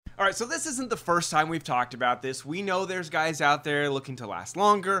All right, so this isn't the first time we've talked about this. We know there's guys out there looking to last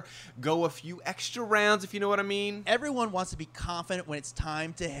longer, go a few extra rounds, if you know what I mean. Everyone wants to be confident when it's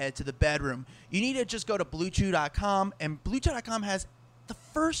time to head to the bedroom. You need to just go to BlueChew.com, and BlueChew.com has the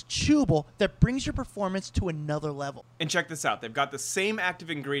first chewable that brings your performance to another level. And check this out. They've got the same active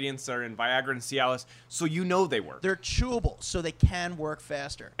ingredients that are in Viagra and Cialis, so you know they work. They're chewable, so they can work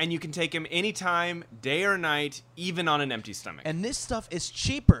faster. And you can take them anytime, day or night, even on an empty stomach. And this stuff is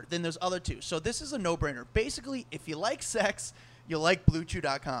cheaper than those other two, so this is a no-brainer. Basically, if you like sex, you like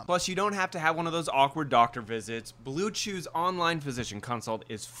BlueChew.com. Plus, you don't have to have one of those awkward doctor visits. Blue Chew's online physician consult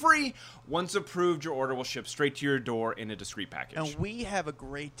is free. Once approved, your order will ship straight to your door in a discreet package. And we have a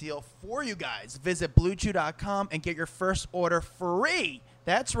great deal for you guys. Visit BlueChew.com and get your first order free.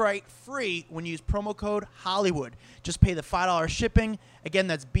 That's right, free when you use promo code Hollywood. Just pay the $5 shipping. Again,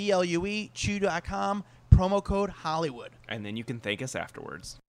 that's BLUE, chew.com, promo code Hollywood. And then you can thank us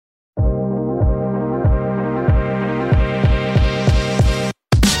afterwards.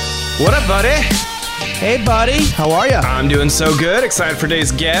 What up, buddy? Hey, buddy. How are you? I'm doing so good. Excited for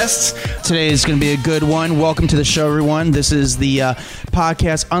today's guest. Today is going to be a good one. Welcome to the show, everyone. This is the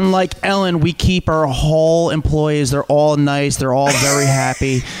podcast. Unlike Ellen, we keep our whole employees. They're all nice. They're all very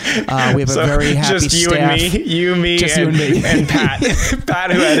happy. We have a very happy just you staff. And me, you and me, and Pat.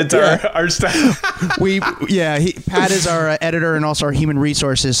 Pat, who edits our stuff. Pat is our editor and also our human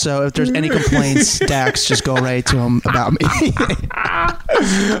resources. So if there's any complaints, Dax, just go right to him about me.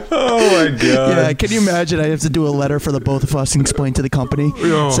 Oh my god! Yeah, can you imagine? I have to do a letter for the both of us and explain to the company.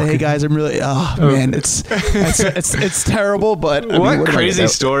 Say, hey guys, I'm really. Oh man, it's terrible. But what crazy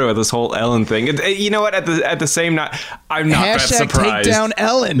story with this whole Ellen thing? You know what? At the same time, I'm not that surprised. Take down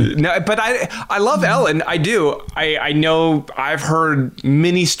Ellen. No, but I love Ellen. I do. I know. I've heard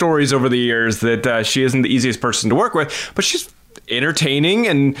many stories over the years that she isn't the easiest person to work with, but she's entertaining,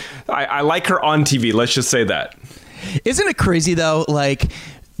 and I like her on TV. Let's just say that. Isn't it crazy though? Like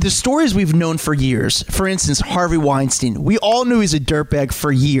the stories we've known for years. For instance, Harvey Weinstein. We all knew he's a dirtbag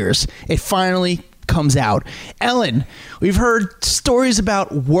for years. It finally comes out. Ellen, we've heard stories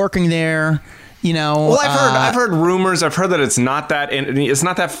about working there. You know, well, I've heard rumors. I've heard that it's not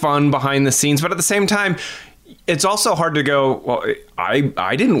that fun behind the scenes. But at the same time, it's also hard to go, well,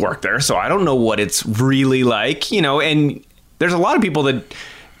 I didn't work there, so I don't know what it's really like. You know, and there's a lot of people that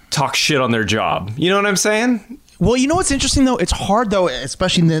talk shit on their job. You know what I'm saying? Well, you know what's interesting, though? It's hard, though,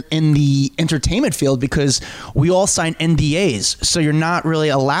 especially in the entertainment field, because we all sign NDAs, so you're not really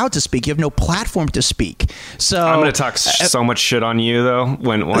allowed to speak. You have no platform to speak. So I'm going to talk so much shit on you, though,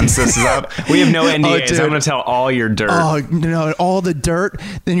 once this is out. We have no NDAs. I'm going to tell all your dirt. Oh, no, all the dirt?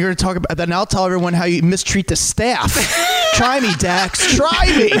 Then you're going to talk about that, and I'll tell everyone how you mistreat the staff. Try me, Dax. Try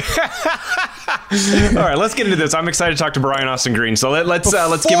me. All right, let's get into this. I'm excited to talk to Brian Austin Green. So let's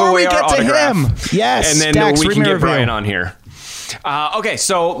give away our autograph. Yes, and then Dax, we can get Brian on here. Okay,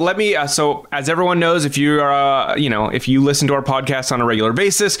 so let me. So as everyone knows, if you are, if you listen to our podcast on a regular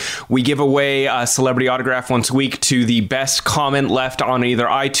basis, we give away a celebrity autograph once a week to the best comment left on either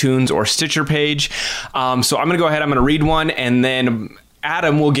iTunes or Stitcher page. So I'm going to go ahead. I'm going to read one, and then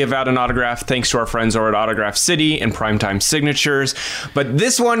Adam will give out an autograph thanks to our friends over at Autograph City and Primetime Signatures. But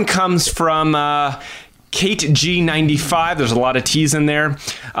this one comes from Kate G95. There's a lot of T's in there.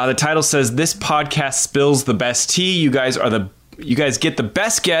 The title says, "This podcast spills the best tea. You guys get the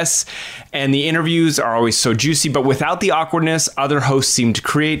best guests, and the interviews are always so juicy, but without the awkwardness other hosts seem to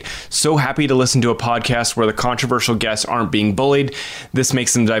create. So happy to listen to a podcast where the controversial guests aren't being bullied. This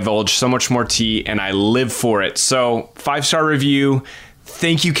makes them divulge so much more tea, and I live for it." So 5-star review.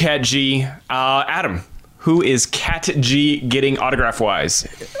 Thank you, Kat G. Adam, who is Kat G getting autograph-wise?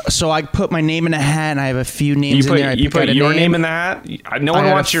 So I put my name in a hat, and I have a few names in there. You put your name in the hat? No one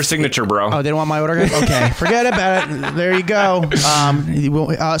wants your signature, bro. Oh, they don't want my autograph? Okay, forget about it. There you go.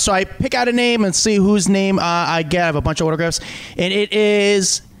 So I pick out a name and see whose name I get. I have a bunch of autographs, and it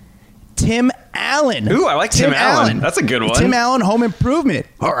is Tim Allen. Ooh, I like Tim Allen. That's a good one. Tim Allen, Home Improvement.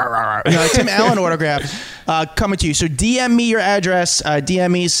 Tim Allen autograph coming to you. So DM me your address.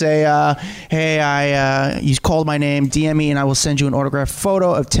 DM me, say, hey, you called my name. DM me, and I will send you an autographed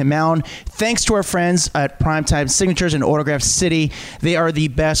photo of Tim Allen. Thanks to our friends at Primetime Signatures and Autograph City. They are the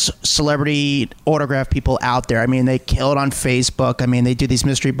best celebrity autograph people out there. I mean, they kill it on Facebook. I mean, they do these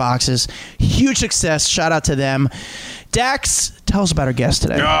mystery boxes. Huge success. Shout out to them. Dax, tell us about our guest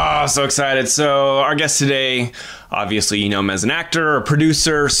today. Oh, so excited. So our guest today, obviously you know him as an actor, a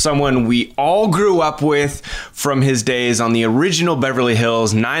producer, someone we all grew up with from his days on the original Beverly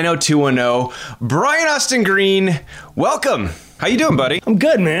Hills 90210. Brian Austin Green, welcome. How you doing, buddy? I'm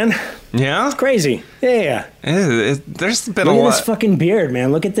good, man. Yeah? It's crazy. Yeah. There's been a Look lot. at this fucking beard,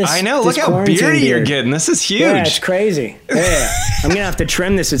 man. Look at this. I know. This Look how quarantine beardy you're beard. getting. This is huge. Yeah, it's crazy. Yeah. I'm going to have to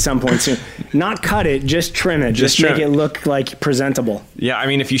trim this at some point soon. Not cut it, just trim it. Just make it look like presentable. Yeah, I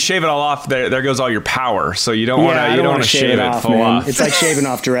mean, if you shave it all off, there goes all your power. So you don't want to shave it off, full man. off. It's like shaving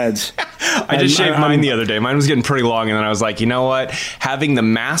off dreads. I just shaved mine the other day. Mine was getting pretty long, and then I was like, you know what? Having the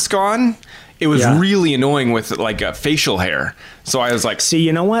mask on, it was really annoying with like facial hair. So I was like, see,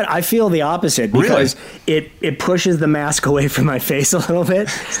 you know what? I feel the opposite because it pushes the mask away from my face a little bit.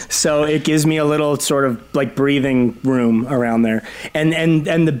 So it gives me a little sort of like breathing room around there. And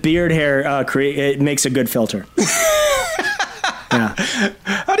the beard hair it makes a good filter. Yeah.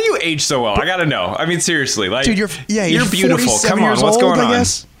 How do you age so well? I gotta know. I mean, seriously, like, dude, you're beautiful. Come on, what's going on? I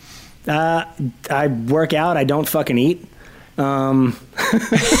guess. I work out. I don't fucking eat.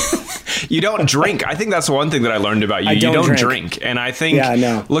 You don't drink. I think that's one thing that I learned about you. You don't drink. And I think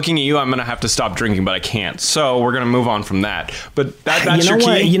looking at you, I'm going to have to stop drinking, but I can't. So we're going to move on from that. But that's your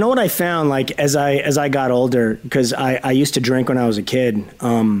key. You know what I found, like, as I got older, because I used to drink when I was a kid,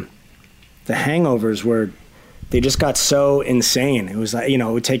 the hangovers they just got so insane. It was like, it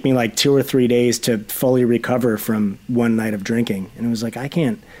would take me like 2 or 3 days to fully recover from one night of drinking. And it was like, I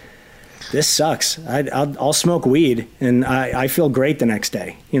can't. This sucks. I'll smoke weed and I feel great the next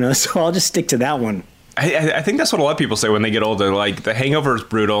day, so I'll just stick to that one. I think that's what a lot of people say when they get older. Like, the hangover is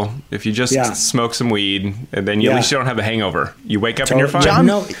brutal. If you just smoke some weed, and then at least you don't have a hangover. You wake up and you're fine.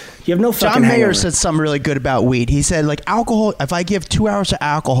 You have no fucking John Mayer hangover. said something really good about weed. He said, like, alcohol, if I give 2 hours to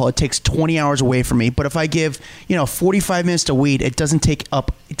alcohol, it takes 20 hours away from me. But if I give, 45 minutes to weed, it doesn't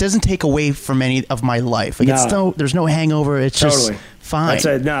take away from any of my life. Like, there's no hangover. It's just fine.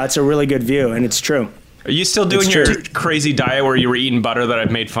 That's a really good view, and it's true. Are you still doing your crazy diet where you were eating butter that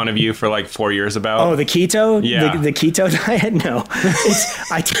I've made fun of you for like 4 years about? Oh, the keto? Yeah. The keto diet? No.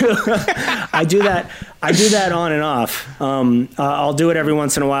 I do that on and off. I'll do it every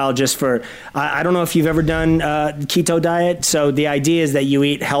once in a while just for, I don't know if you've ever done keto diet. So the idea is that you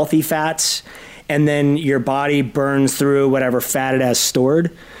eat healthy fats and then your body burns through whatever fat it has stored.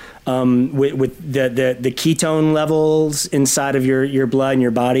 With the ketone levels inside of your blood and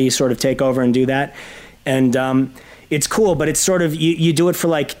your body sort of take over and do that. And it's cool, but it's sort of, you do it for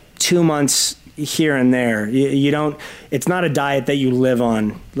like 2 months here and there. It's not a diet that you live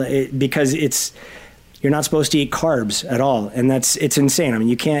on because you're not supposed to eat carbs at all. And it's insane. I mean,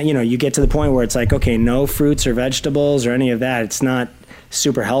 you can't, you get to the point where it's like, okay, no fruits or vegetables or any of that. It's not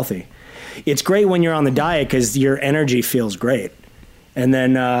super healthy. It's great when you're on the diet because your energy feels great. And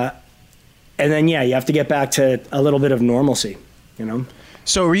then, you have to get back to a little bit of normalcy,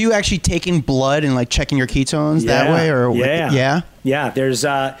 So were you actually taking blood and like checking your ketones that way, or yeah?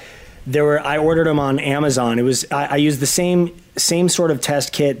 I ordered them on Amazon. I used the same sort of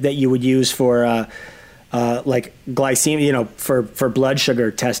test kit that you would use for like glycemia, for blood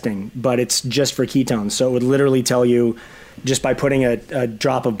sugar testing, but it's just for ketones. So it would literally tell you just by putting a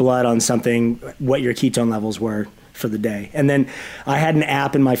drop of blood on something what your ketone levels were for the day. And then I had an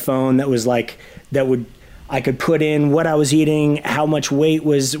app in my phone that was like, I could put in what I was eating, how much weight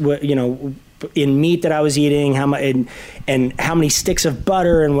was, in meat that I was eating, how much, and how many sticks of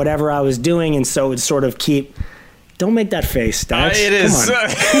butter and whatever I was doing. And so it sort of don't make that face, Dax. It is. Come on.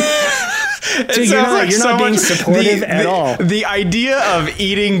 Dude, you're not being supportive at all. The idea of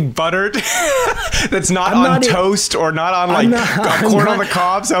eating butter that's not on toast or not on corn on the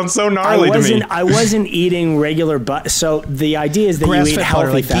cob sounds so gnarly to me. I wasn't eting regular butter. So the idea is that you eat healthy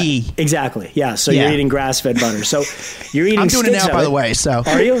butter, like fat. ghee. Exactly. Yeah. So you're eating grass-fed butter. So you're eating. I'm doing it now, by the way. So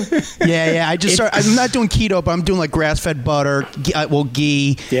are you? Yeah. I'm not doing keto, but I'm doing like grass-fed butter,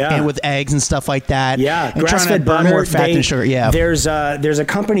 ghee, and with eggs and stuff like that. Yeah, and grass-fed butter, more fat than sugar. Yeah. There's a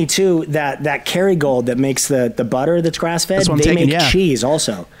company too that Kerrygold that makes the butter that's grass-fed. They make cheese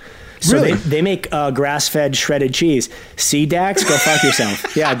also. So really? they make grass-fed shredded cheese. See, Dax, go fuck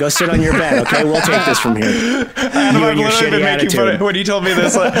yourself. Yeah, go sit on your bed, okay? We'll take this from here. Adam, I've literally been making fun of, when he told me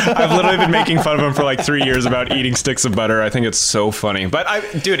this, I've literally been making fun of him for like 3 years about eating sticks of butter. I think it's so funny.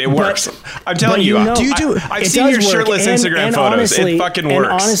 But, dude, it works. I'm telling you. I've seen your shirtless Instagram photos. Honestly, it fucking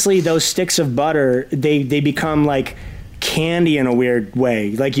works. And honestly, those sticks of butter, they become like candy in a weird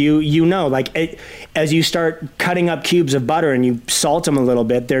way. Like as you start cutting up cubes of butter and you salt them a little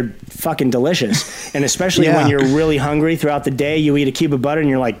bit, they're fucking delicious. And especially when you're really hungry throughout the day, you eat a cube of butter and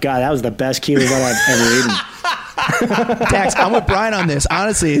you're like, God, that was the best cube of butter I've ever eaten. Dax, I'm with Brian on this.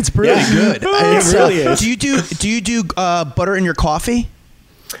 Honestly, it's really good. It really is. Do you do butter in your coffee?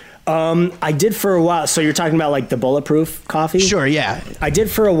 I did for a while. So you're talking about like the bulletproof coffee? Sure, yeah. I did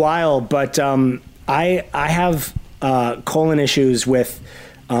for a while, but I have colon issues with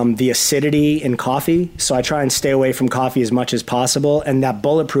the acidity in coffee, so I try and stay away from coffee as much as possible. And that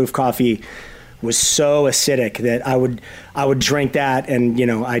Bulletproof coffee was so acidic that I would drink that, and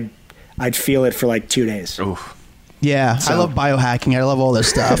I'd feel it for like 2 days. Oof. Yeah, I love biohacking. I love all this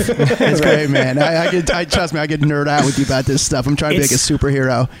stuff. It's great, man. I trust me, I get nerd out with you about this stuff. I'm trying to be like a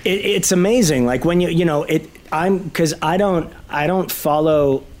superhero. It's amazing. Like when because I don't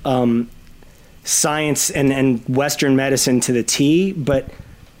follow science and Western medicine to the T, but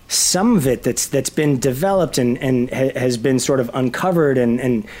some of it that's been developed and has been sort of uncovered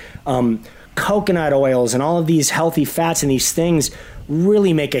and coconut oils and all of these healthy fats and these things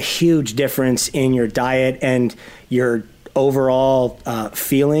really make a huge difference in your diet and your overall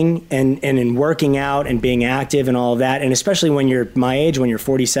feeling and in working out and being active and all of that. And especially when you're my age, when you're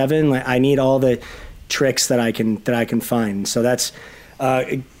 47, like, I need all the tricks that I can find. So that's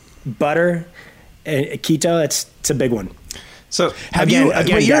butter, keto. It's a big one. So again,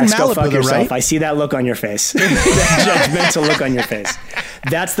 you're in Dax, go fuck Malibu, yourself. right? I see that look on your face, that judgmental look on your face.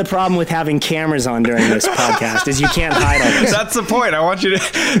 That's the problem with having cameras on during this podcast, is you can't hide all this. That's the point. I want you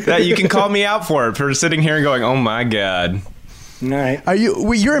that you can call me out for sitting here and going, oh my God. All right.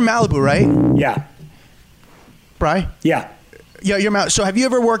 You're in Malibu, right? Yeah. Bri? Yeah. Yeah, you're out. So have you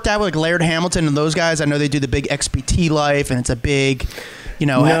ever worked out with like Laird Hamilton and those guys? I know they do the big XPT life, and it's a big,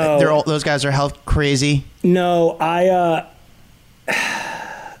 No. those guys are health crazy. No,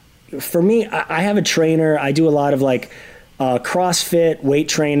 for me, I have a trainer. I do a lot of like CrossFit, weight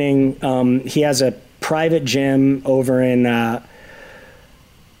training. He has a private gym over in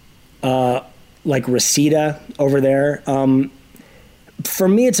like Reseda over there. For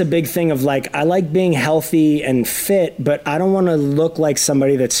me, it's a big thing of like, I like being healthy and fit, but I don't want to look like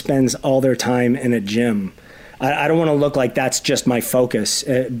somebody that spends all their time in a gym. I don't want to look like that's just my focus,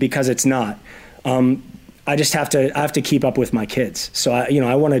 because it's not. I just have to keep up with my kids. So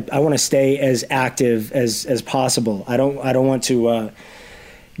I want to stay as active as possible. I don't want to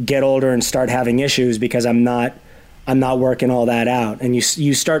get older and start having issues because I'm not working all that out. And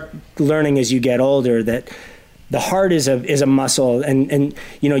you start learning as you get older that the heart is a muscle, and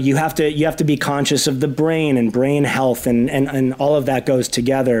you have to be conscious of the brain and brain health and all of that goes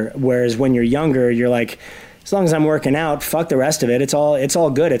together. Whereas when you're younger, you're like, as long as I'm working out, fuck the rest of it. It's all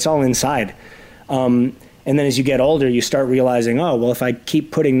good. It's all inside. And then as you get older, you start realizing, oh, well, if I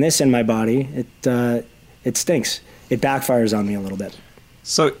keep putting this in my body, it stinks. It backfires on me a little bit.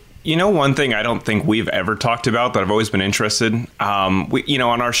 So, one thing I don't think we've ever talked about that I've always been interested, on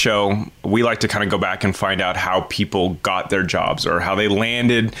our show, we like to kind of go back and find out how people got their jobs or how they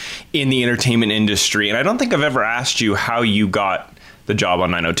landed in the entertainment industry. And I don't think I've ever asked you how you got the job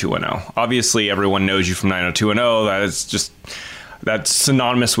on 90210. Obviously, everyone knows you from 90210. That's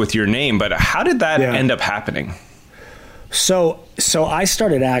synonymous with your name, but how did that end up happening? So I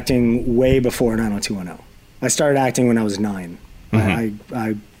started acting way before 90210. I started acting when I was 9. Mm-hmm.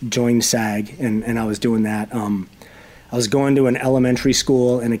 I joined SAG and I was doing that. I was going to an elementary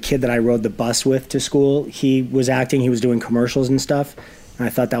school, and a kid that I rode the bus with to school, he was acting, he was doing commercials and stuff, and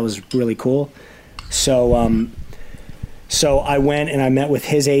I thought that was really cool. So I went and I met with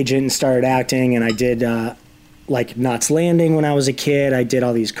his agent and started acting, and I did like Knots Landing when I was a kid. I did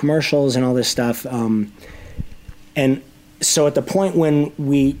all these commercials and all this stuff. And so at the point when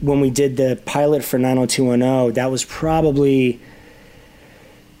we did the pilot for 90210, that was probably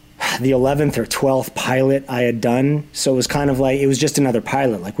the 11th or 12th pilot I had done. So it was kind of like, it was just another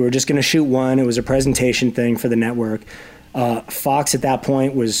pilot. Like we were just going to shoot one. It was a presentation thing for the network. Fox at that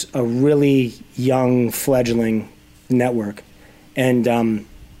point was a really young fledgling network. And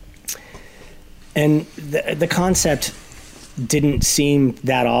the concept didn't seem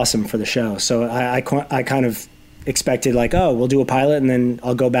that awesome for the show. So I kind of expected like, oh, we'll do a pilot and then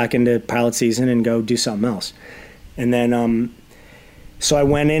I'll go back into pilot season and go do something else. And then, so I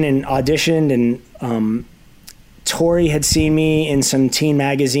went in and auditioned, and Tori had seen me in some teen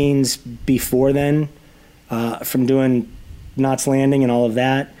magazines before then, from doing Knots Landing and all of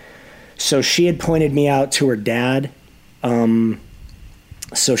that. So she had pointed me out to her dad.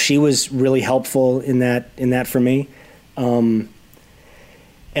 So she was really helpful in that for me. And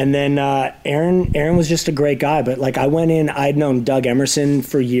then Aaron was just a great guy. But like I went in, I'd known Doug Emerson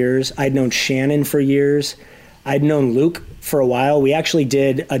for years. I'd known Shannon for years. I'd known Luke for a while. We actually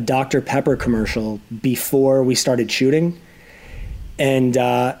did a Dr. Pepper commercial before we started shooting. And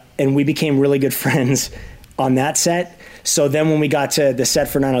we became really good friends on that set. So then when we got to the set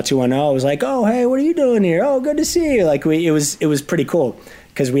for 90210, I was like, oh, hey, what are you doing here? Oh, good to see you. Like it was pretty cool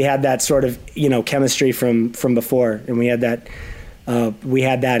because we had that sort of, chemistry from before, and we had that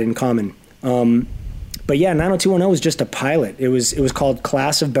in common. But yeah, 90210 was just a pilot. It was called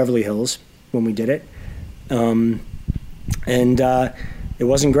Class of Beverly Hills when we did it. And it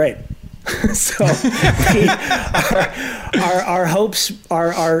wasn't great. So our hopes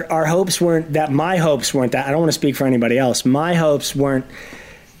weren't that. My hopes weren't that. I don't want to speak for anybody else. My hopes weren't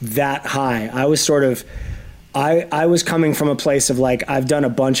that high. I was sort of, I was coming from a place of like, I've done a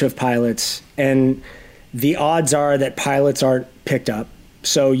bunch of pilots, and the odds are that pilots aren't picked up.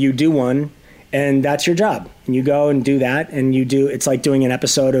 So you do one, and that's your job. And you go and do that, and it's like doing an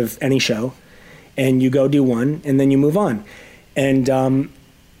episode of any show, and you go do one, and then you move on. And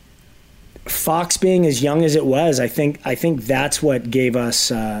Fox being as young as it was, I think that's what gave us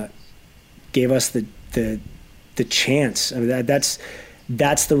the chance. I mean,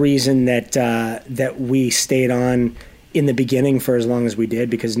 that's the reason that we stayed on in the beginning for as long as we did,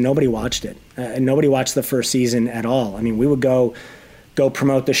 because nobody watched it. Nobody watched the first season at all. I mean, we would go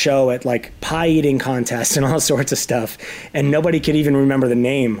promote the show at like pie eating contests and all sorts of stuff, and nobody could even remember the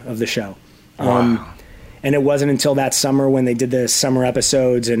name of the show. Wow. And it wasn't until that summer when they did the summer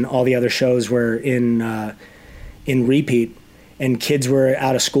episodes and all the other shows were in repeat and kids were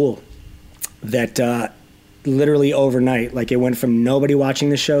out of school that literally overnight, like it went from nobody watching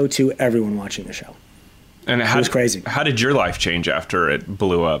the show to everyone watching the show. And it was crazy. How did your life change after it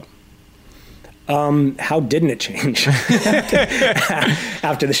blew up? How didn't it change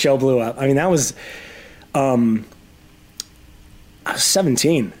after the show blew up? I mean, that was, I was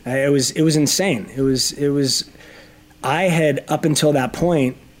 17. It was insane. It was, I had up until that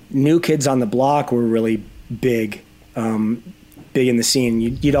point, New Kids on the Block were really big in the scene.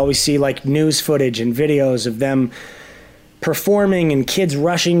 You'd always see like news footage and videos of them performing and kids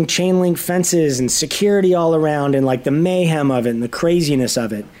rushing chain link fences and security all around and like the mayhem of it and the craziness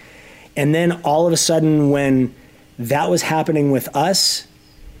of it. And then all of a sudden when that was happening with us,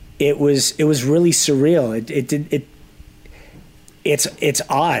 it was really surreal. It's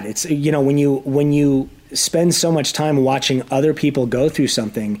odd. It's, you know, when you spend so much time watching other people go through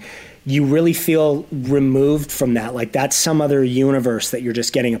something, you really feel removed from that. Like that's some other universe that you're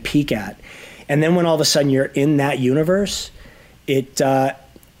just getting a peek at. And then when all of a sudden you're in that universe, it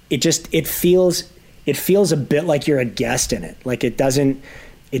feels a bit like you're a guest in it. Like it doesn't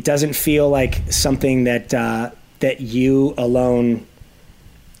feel like something that you alone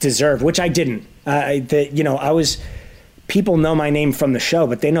deserve, which I didn't. People know my name from the show,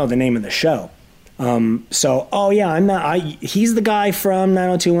 but they know the name of the show. So, he's the guy from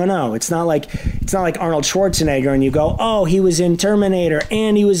 90210. It's not like Arnold Schwarzenegger and you go, oh, he was in Terminator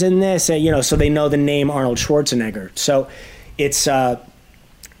and he was in this, so they know the name Arnold Schwarzenegger. So it's a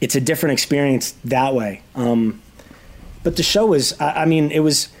different experience that way. But the show was, I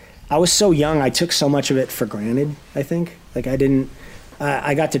was so young. I took so much of it for granted, I think. Like I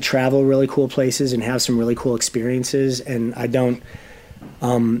got to travel really cool places and have some really cool experiences. And I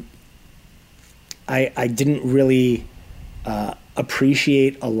didn't really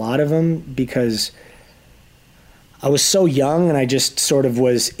appreciate a lot of them because I was so young and I just sort of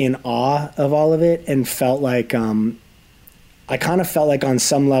was in awe of all of it and felt like, I kind of felt like on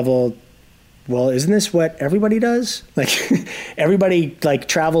some level, well, isn't this what everybody does? Like everybody like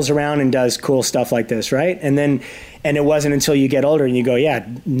travels around and does cool stuff like this, right? And it wasn't until you get older and you go, yeah,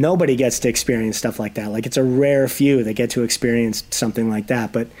 nobody gets to experience stuff like that. Like it's a rare few that get to experience something like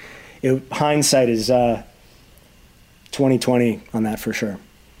that. But hindsight is 20/20 on that for sure.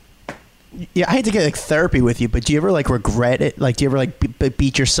 Yeah, I hate to get like therapy with you, but do you ever like regret it? Like, do you ever like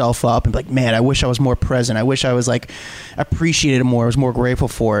beat yourself up and be like, man, I wish I was more present. I wish I was like appreciated it more. I was more grateful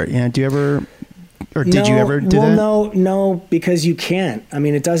for it. You know, do you ever, or did you ever do that? No, because you can't. I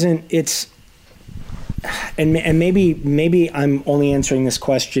mean, it doesn't. It's and maybe I'm only answering this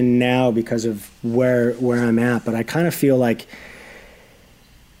question now because of where I'm at, but I kind of feel like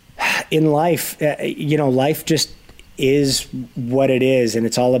in life, life just is what it is, and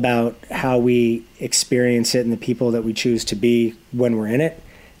it's all about how we experience it and the people that we choose to be when we're in it.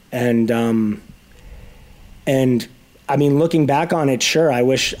 And I mean, looking back on it, sure, I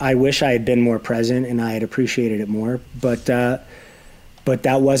wish I had been more present and I had appreciated it more, but that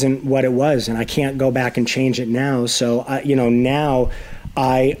wasn't what it was, and I can't go back and change it now. So now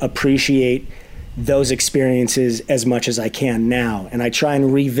I appreciate those experiences as much as I can now. And I try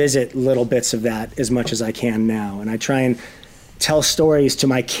and revisit little bits of that as much as I can now. And I try and tell stories to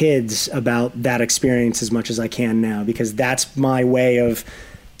my kids about that experience as much as I can now, because that's my way of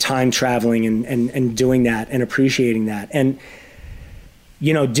time traveling and doing that and appreciating that. And,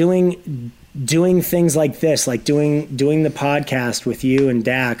 doing things like this, like doing the podcast with you and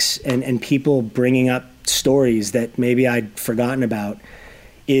Dax and people bringing up stories that maybe I'd forgotten about,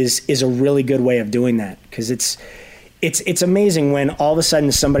 is a really good way of doing that, because it's amazing when all of a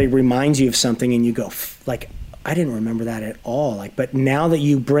sudden somebody reminds you of something and you go like, I didn't remember that at all. Like, but now that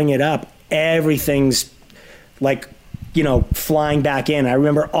you bring it up, everything's like, you know, flying back in. I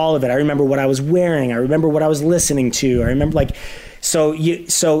remember all of it. I remember what I was wearing. I remember what I was listening to. I remember like,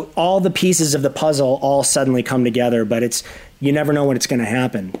 so all the pieces of the puzzle all suddenly come together, but you never know when it's going to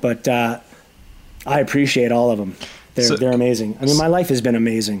happen. But I appreciate all of them. They're amazing. I mean, my life has been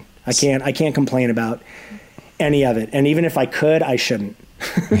amazing. I can't complain about any of it. And even if I could, I shouldn't.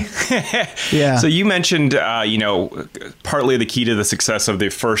 Yeah. So you mentioned, partly the key to the success of the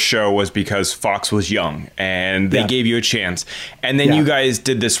first show was because Fox was young and they gave you a chance. And then you guys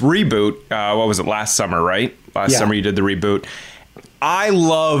did this reboot. What was it? Last summer, right? Last summer you did the reboot. I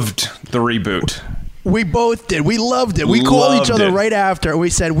loved the reboot. We both did. We loved it. We called each other right after.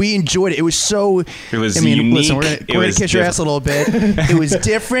 We said we enjoyed it. It was so. It was unique. Listen, we're gonna kiss your ass a little bit. It was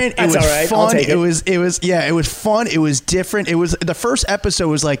different. It was all right. fun. I'll take it. It was fun. It was different. It was the first episode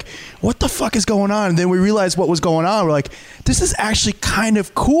was like, what the fuck is going on? And then we realized what was going on. We're like, this is actually kind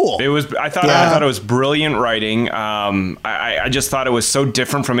of cool. It was. I thought it was brilliant writing. I just thought it was so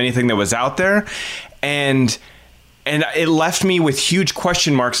different from anything that was out there, and it left me with huge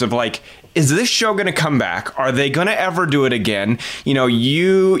question marks of like, is this show going to come back? Are they going to ever do it again? You know,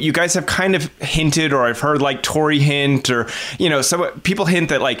 you guys have kind of hinted, or I've heard like Tori hint, or, you know, some people hint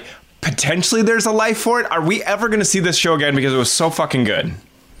that like potentially there's a life for it. Are we ever going to see this show again because it was so fucking good?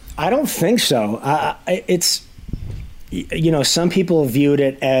 I don't think so. It's, you know, some people viewed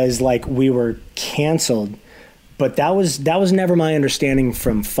it as like we were canceled, but that was never my understanding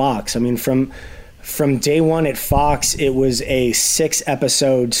from Fox. I mean, from day one at Fox, it was a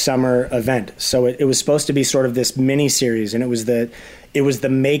 6-episode summer event. So it was supposed to be sort of this mini series, and it was the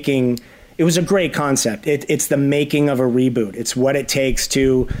making. It was a great concept. It's the making of a reboot. It's what it takes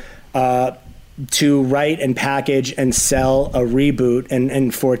to write and package and sell a reboot,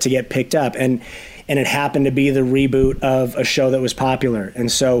 and for it to get picked up. And it happened to be the reboot of a show that was popular.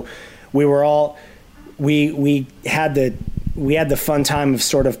 And so we were all we had the fun time of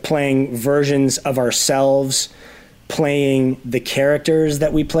sort of playing versions of ourselves, playing the characters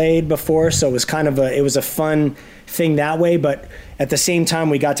that we played before. So it was kind of it was a fun thing that way. But at the same time,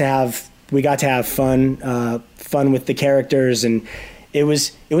 we got to have fun with the characters, and it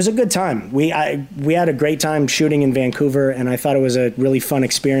was a good time. We had a great time shooting in Vancouver, and I thought it was a really fun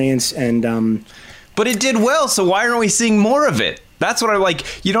experience. And but it did well. So why aren't we seeing more of it? That's what I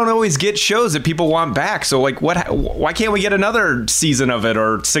like. You don't always get shows that people want back. So like, why can't we get another season of it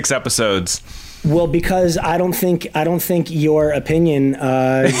or 6 episodes? Well, because I don't think your opinion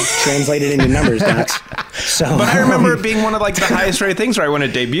translated into numbers, Dax. So, but I remember it being one of like the highest rated things right when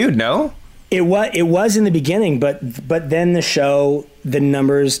it debuted. No, it was in the beginning, but then the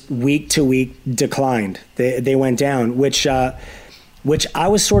numbers week to week declined. They went down, which I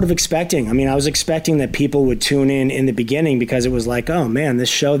was sort of expecting. I mean, I was expecting that people would tune in the beginning, because it was like, oh man, this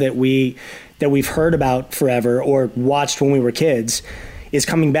show that we've heard about forever or watched when we were kids is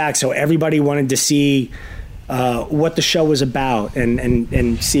coming back. So everybody wanted to see what the show was about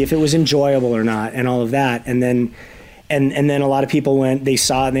and see if it was enjoyable or not, and all of that. And then a lot of people they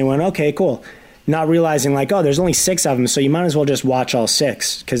saw it and they went, okay, cool. Not realizing like, oh, there's only 6 of them, so you might as well just watch all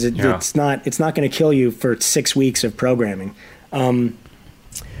 6, because it's not going to kill you for 6 weeks of programming. I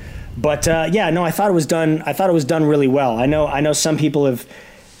thought it was done really well. I know some people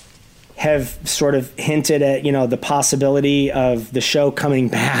have sort of hinted at, you know, the possibility of the show coming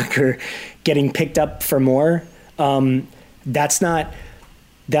back or getting picked up for more. That's not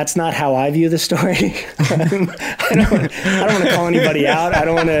how I view the story. I don't want to call anybody out. I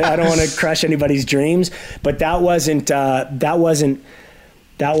don't want to crush anybody's dreams, but that wasn't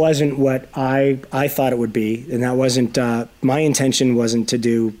what I thought it would be, and that wasn't my intention. Wasn't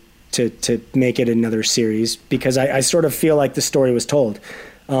to make it another series, because I sort of feel like the story was told.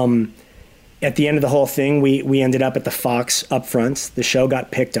 At the end of the whole thing, we ended up at the Fox upfronts. The show got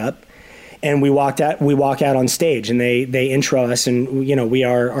picked up, and we walk out on stage, and they intro us, and you know, we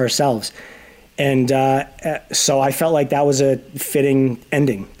are ourselves. And so I felt like that was a fitting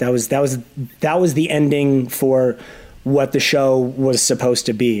ending. That was the ending for what the show was supposed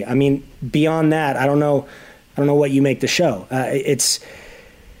to be. I mean, beyond that, I don't know what you make the show.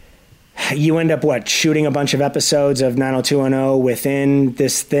 You end up shooting a bunch of episodes of 90210 within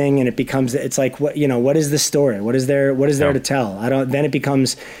this thing, and it's like, what is the story? What is there to tell? Then it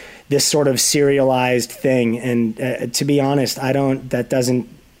becomes this sort of serialized thing, and to be honest, that doesn't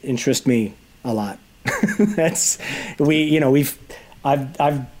interest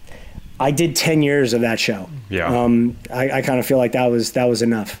I did 10 years of that show. Yeah. I kind of feel like that was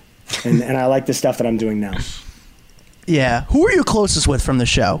enough. And I like the stuff that I'm doing now. Yeah. Who are you closest with from the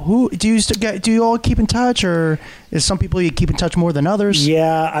show? Who do you all keep in touch, or is some people you keep in touch more than others?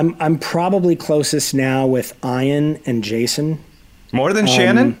 Yeah, I'm probably closest now with Ian and Jason. More than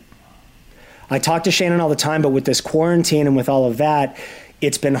Shannon? I talk to Shannon all the time, but with this quarantine and with all of that,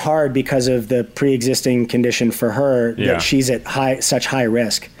 it's been hard because of the pre-existing condition for her that she's at such high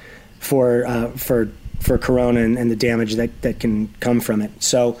risk for corona and the damage that can come from it.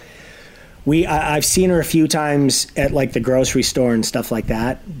 So I've seen her a few times at like the grocery store and stuff like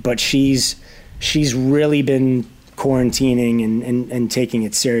that, but she's really been quarantining and taking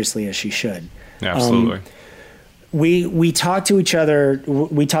it seriously as she should. Absolutely. We talk to each other.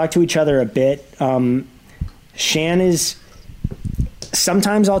 We talk to each other a bit. Shan is.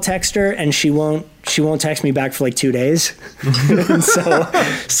 Sometimes I'll text her and she won't text me back for like 2 days. And so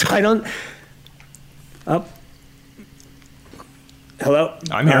I don't. Oh. Hello.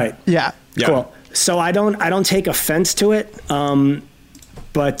 I'm here. All right. Yeah. Cool. So I don't take offense to it.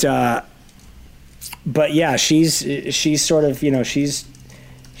 But yeah, she's sort of,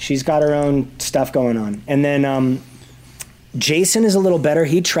 she's got her own stuff going on. And then Jason is a little better.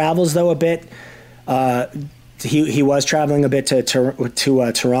 He travels though a bit. He was traveling a bit to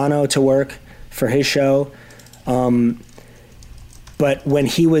Toronto to work for his show. But when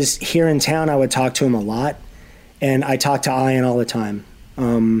he was here in town, I would talk to him a lot, and I talk to Ian all the time.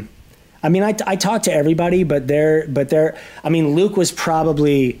 I mean, I talk to everybody, but I mean, Luke was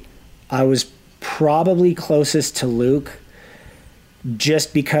I was probably closest to Luke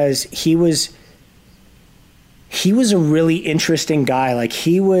just because he was a really interesting guy. Like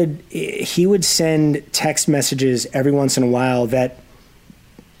he would send text messages every once in a while that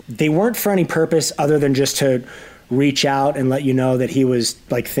they weren't for any purpose other than just to reach out and let you know that he was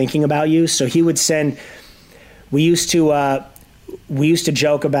like thinking about you. So he would send, we used to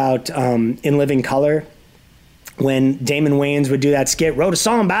joke about In Living Color when Damon Wayans would do that skit, wrote a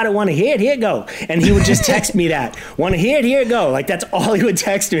song about it, want to hear it, here it go. And he would just text me that, want to hear it, here it go. Like that's all he would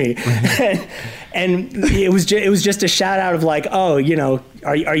text me. And it was just a shout out of like, oh,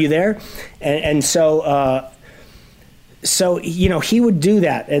 are you there? And so he would do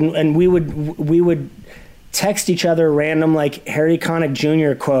that. And we would text each other random like Harry Connick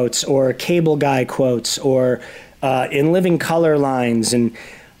Jr. quotes or Cable Guy quotes or In Living Color lines. And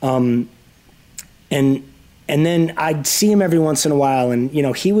then I'd see him every once in a while, and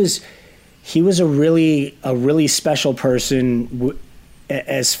he was a really special person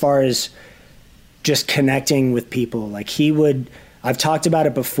as far as just connecting with people. Like I've talked about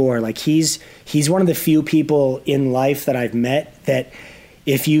it before. Like he's one of the few people in life that I've met that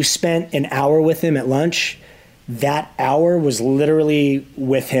if you spent an hour with him at lunch, that hour was literally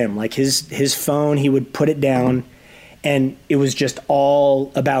with him. Like his phone, he would put it down. And it was just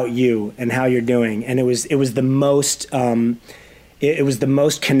all about you and how you're doing, and it was the most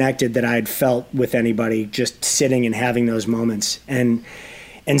connected that I had felt with anybody, just sitting and having those moments, and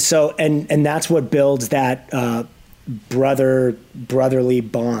so that's what builds that brotherly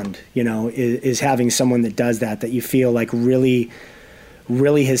bond, is having someone that does that you feel like really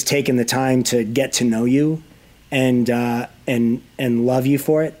has taken the time to get to know you, and love you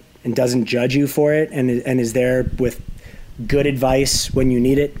for it, and doesn't judge you for it, and is there with good advice when you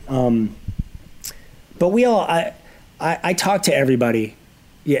need it. But I talk to everybody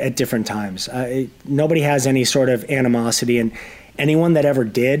at different times. Nobody has any sort of animosity, and anyone that ever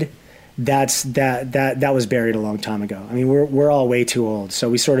did, that was buried a long time ago. I mean, we're all way too old.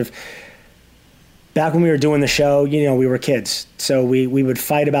 So we sort of, back when we were doing the show, we were kids. So we would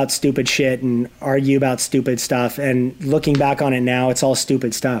fight about stupid shit and argue about stupid stuff. And looking back on it now, it's all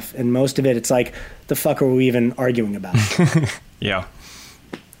stupid stuff. And most of it, it's like, the fuck are we even arguing about? Yeah.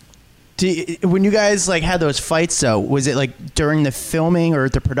 When you guys like had those fights though, was it like during the filming or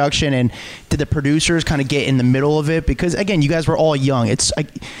the production, and did the producers kind of get in the middle of it? Because again, you guys were all young. It's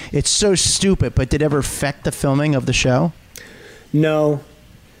so stupid, but did it ever affect the filming of the show? No,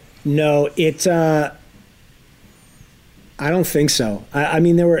 it. I don't think so. I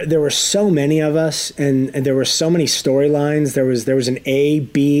mean, there were so many of us, and there were so many storylines. There was an A,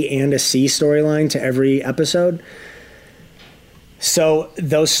 B, and a C storyline to every episode. So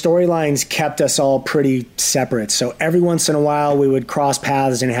those storylines kept us all pretty separate. So every once in a while, we would cross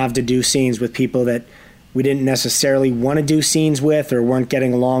paths and have to do scenes with people that we didn't necessarily want to do scenes with or weren't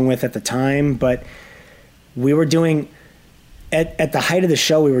getting along with at the time. But we were doing. At the height of the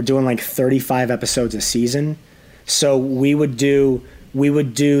show, we were doing like 35 episodes a season. So we would do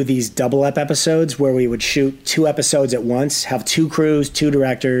these double up episodes where we would shoot 2 episodes at once, have 2 crews, 2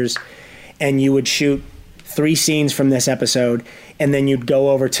 directors, and you would shoot 3 scenes from this episode, and then you'd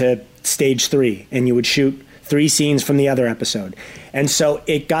go over to stage 3 and you would shoot 3 scenes from the other episode. And so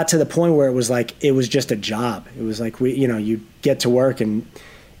it got to the point where it was like, it was just a job. It was like, you'd get to work and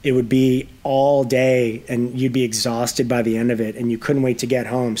it would be all day and you'd be exhausted by the end of it and you couldn't wait to get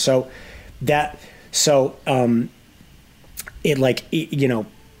home.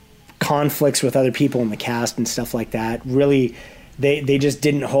 Conflicts with other people in the cast and stuff like that, really, they just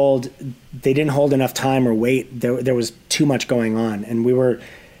didn't hold enough time or weight. There was too much going on, and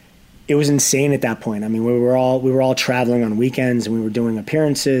it was insane at that point. I mean, we were all traveling on weekends and we were doing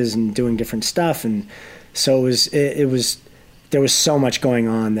appearances and doing different stuff. And so there was so much going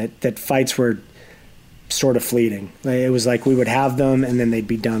on that fights were sort of fleeting. It was like we would have them and then they'd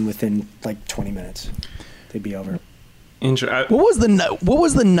be done within like 20 minutes. They'd be over. What was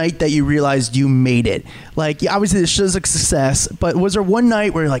the night that you realized you made it? Like, obviously the show's a success, but was there one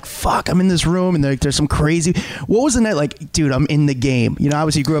night where you're like, fuck, I'm in this room and there's some crazy, what was the night like, dude, I'm in the game? You know,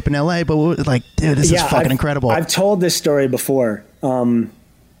 obviously you grew up in LA, but what, like, dude, this is fucking incredible. I've told this story before.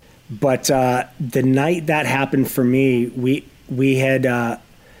 But the night that happened for me, we had gone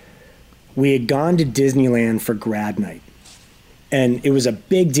to Disneyland for grad night. And it was a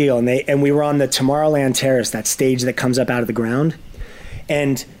big deal, and we were on the Tomorrowland Terrace, that stage that comes up out of the ground.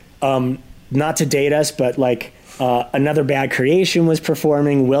 And not to date us, but like Another Bad Creation was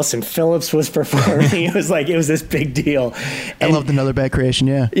performing. Wilson Phillips was performing. It was this big deal. And, I loved Another Bad Creation.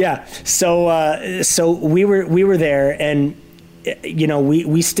 Yeah. Yeah. So we were there, and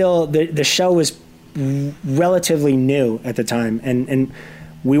we still the show was relatively new at the time, and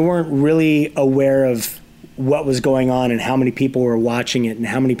we weren't really aware of what was going on and how many people were watching it and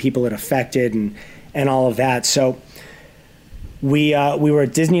how many people it affected and all of that. So we were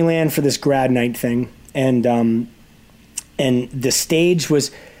at Disneyland for this grad night thing, and the stage was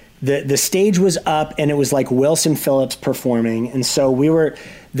the stage was up, and it was like Wilson Phillips performing. And so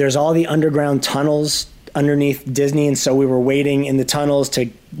there's all the underground tunnels underneath Disney, and so we were waiting in the tunnels to,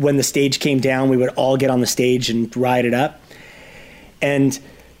 when the stage came down, we would all get on the stage and ride it up. And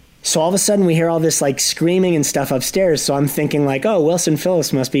so all of a sudden we hear all this like screaming and stuff upstairs. So I'm thinking like, oh, Wilson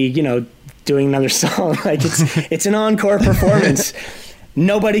Phillips must be, doing another song. Like it's an encore performance.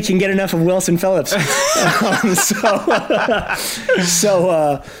 Nobody can get enough of Wilson Phillips.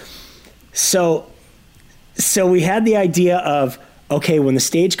 So we had the idea of, okay, when the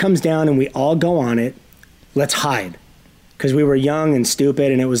stage comes down and we all go on it, let's hide. Because we were young and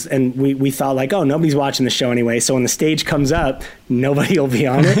stupid, and we thought like, oh, nobody's watching the show anyway. So when the stage comes up, nobody will be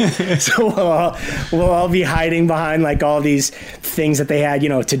on it. So we'll all be hiding behind like all these things that they had,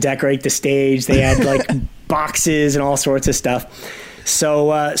 to decorate the stage. They had like boxes and all sorts of stuff.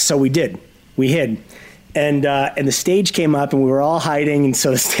 So we hid, and the stage came up, and we were all hiding, and so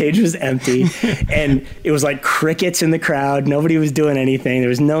the stage was empty, and it was like crickets in the crowd. Nobody was doing anything. There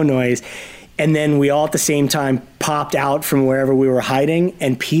was no noise. And then we all at the same time popped out from wherever we were hiding,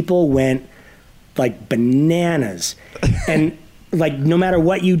 and people went like bananas. And like no matter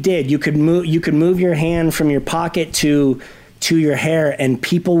what you did, you could move your hand from your pocket to your hair, and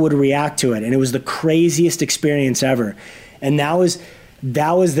people would react to it. And it was the craziest experience ever. And that was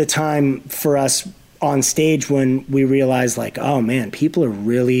the time for us on stage when we realized like, oh man, people are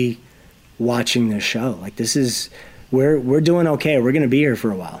really watching this show. Like we're doing okay. We're going to be here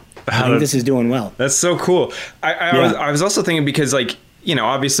for a while. I think this is doing well. That's so cool. I was also thinking because like,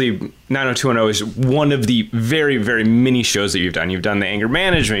 obviously 90210 is one of the very, very many shows that you've done. You've done the Anger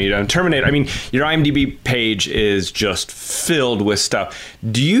Management, you've done Terminator. I mean, your IMDb page is just filled with stuff.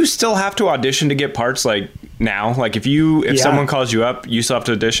 Do you still have to audition to get parts like now? Like if someone calls you up, you still have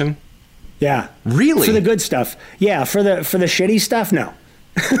to audition? Yeah. Really? For the good stuff. Yeah. For the shitty stuff, no.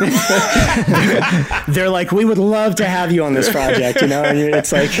 They're like, we would love to have you on this project, and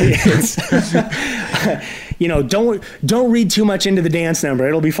it's like, don't read too much into the dance number,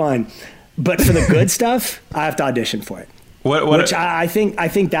 it'll be fine. But for the good stuff, I have to audition for it. Which I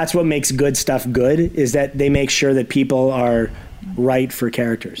think that's what makes good stuff good, is that they make sure that people are right for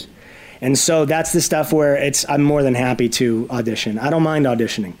characters. And so that's the stuff where I'm more than happy to audition. I don't mind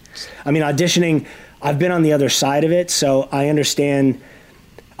auditioning. I mean, auditioning, I've been on the other side of it, so I understand.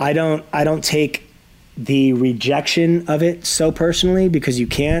 I don't take the rejection of it so personally, because you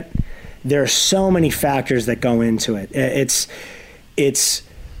can't. There are so many factors that go into it. It's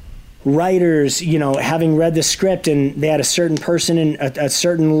writers, having read the script and they had a certain person and a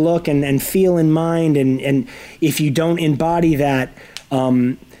certain look and feel in mind, and if you don't embody that,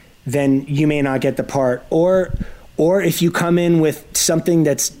 then you may not get the part. Or Or if you come in with something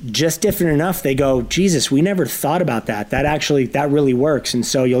that's just different enough, they go, Jesus, we never thought about that. That really works. And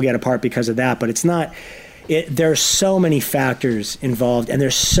so you'll get a part because of that. But it's not, there's so many factors involved, and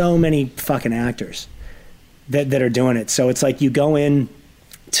there's so many fucking actors that are doing it. So it's like you go in,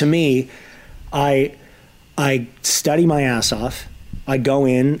 to me, I study my ass off. I go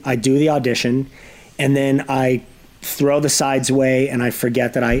in, I do the audition, and then I throw the sides away and I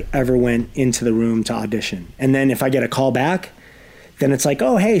forget that I ever went into the room to audition. And then if I get a call back, then it's like,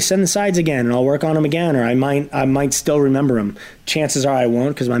 oh, hey, send the sides again and I'll work on them again. Or I might still remember them. Chances are I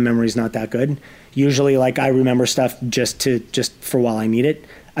won't, because my memory's not that good. Usually, like, I remember stuff just for while I need it.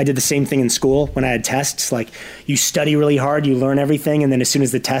 I did the same thing in school when I had tests. Like, you study really hard, you learn everything, and then as soon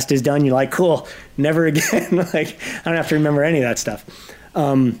as the test is done, you're like, cool, never again. Like, I don't have to remember any of that stuff.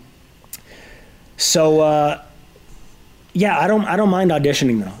 Yeah, I don't mind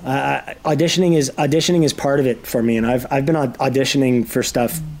auditioning though. Auditioning is part of it for me, and I've been auditioning for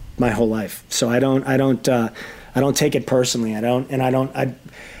stuff my whole life, so I don't take it personally. To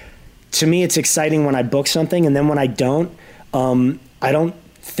me, it's exciting when I book something, and then when I don't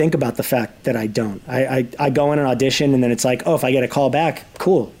think about the fact that I don't. I go in an audition, and then it's like, oh, if I get a call back,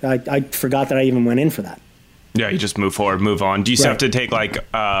 cool. I forgot that I even went in for that. Yeah, you just move forward, move on. Do you still have to take like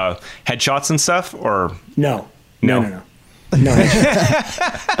headshots and stuff, or no? No,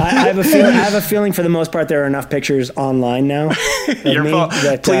 I have a feeling for the most part there are enough pictures online now.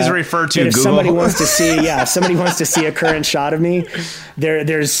 Please refer to if Google. Somebody wants to see a current shot of me,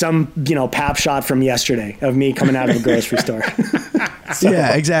 there's some pap shot from yesterday of me coming out of a grocery store.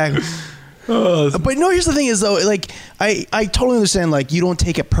 Yeah, exactly. But no, here's the thing is though, like I totally understand, like you don't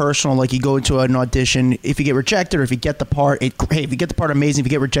take it personal, like you go into an audition, if you get rejected or if you get the part, great. If you get the part, amazing. If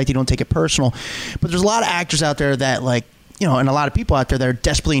you get rejected, you don't take it personal. But there's a lot of actors out there that like, and a lot of people out there that are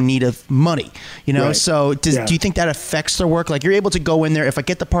desperately in need of money, Right. So do you think that affects their work? Like you're able to go in there, if I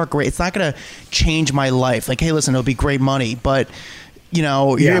get the part, great. It's not going to change my life. Like, hey, listen, it'll be great money, but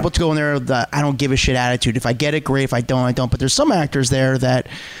you're able to go in there with the I don't give a shit attitude. If I get it, great. If I don't, I don't. But there's some actors there that,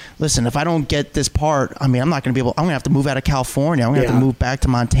 listen, if I don't get this part, I mean, I'm not going to be able, I'm going to have to move out of California. I'm going to have to move back to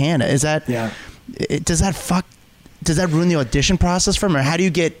Montana. Is that, does that ruin the audition process for them? Or how do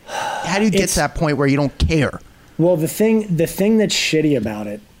you get to that point where you don't care? Well, the thing that's shitty about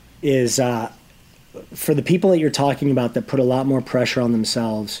it is for the people that you're talking about that put a lot more pressure on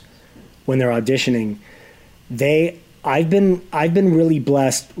themselves when they're auditioning, I've been really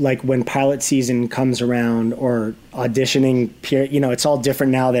blessed, like when pilot season comes around or auditioning, it's all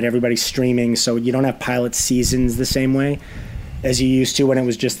different now that everybody's streaming, so you don't have pilot seasons the same way as you used to when it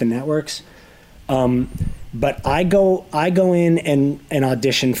was just the networks. But I go in and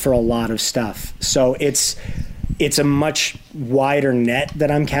audition for a lot of stuff. So it's a much wider net that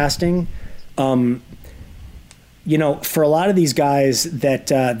I'm casting. For a lot of these guys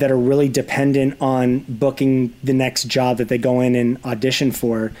that are really dependent on booking the next job that they go in and audition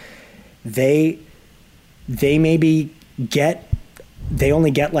for, they only get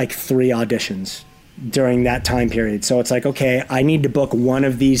like 3 auditions during that time period. So it's like, okay, I need to book one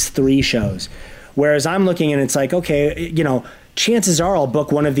of these 3 shows. Whereas I'm looking and it's like, okay, chances are I'll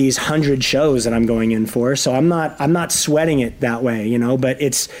book one of these 100 shows that I'm going in for. So I'm not sweating it that way, but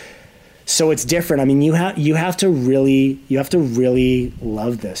it's different. I mean, you have to really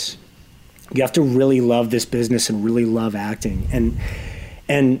love this. You have to really love this business and really love acting.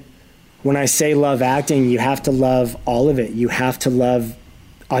 And when I say love acting, you have to love all of it. You have to love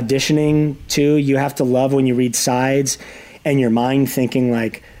auditioning too. You have to love when you read sides and your mind thinking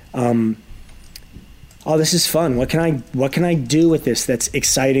like, oh, this is fun. What can I do with this that's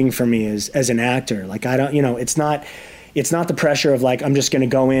exciting for me as an actor? Like, I don't, it's not the pressure of like, I'm just going to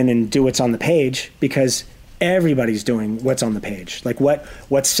go in and do what's on the page, because everybody's doing what's on the page. Like what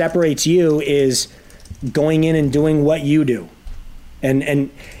separates you is going in and doing what you do.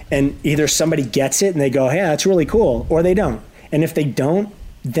 And either somebody gets it and they go, hey, that's really cool, or they don't. And if they don't,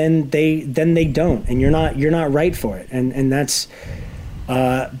 then they don't, and you're not right for it. And that's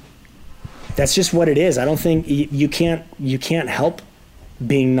just what it is. I don't think you can't help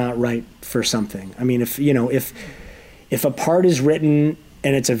being not right for something. I mean, if a part is written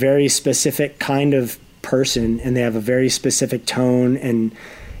and it's a very specific kind of person and they have a very specific tone and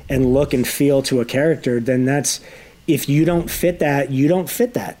look and feel to a character, then if you don't fit that, you don't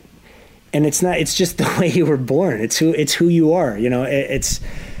fit that. And it's just the way you were born. It's who you are.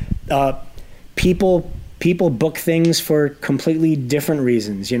 People book things for completely different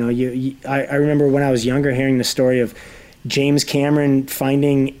reasons. I remember when I was younger hearing the story of James Cameron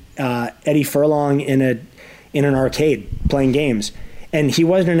finding Eddie Furlong in an arcade playing games, And he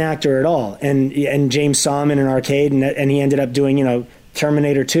wasn't an actor at all. And James saw him in an arcade, and he ended up doing,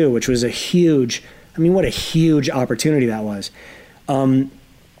 Terminator 2, which was what a huge opportunity that was.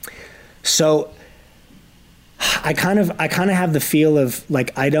 So I kind of have the feel of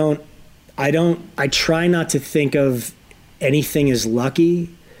like, I try not to think of anything as lucky,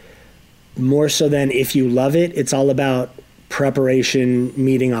 more so than if you love it, it's all about preparation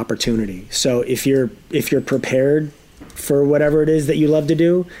meeting opportunity. So if you're prepared for whatever it is that you love to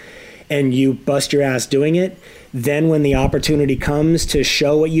do and you bust your ass doing it, then when the opportunity comes to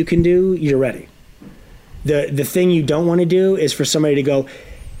show what you can do, you're ready. The thing you don't want to do is for somebody to go,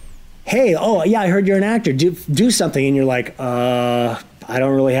 hey, oh yeah, I heard you're an actor, do something, and you're like, I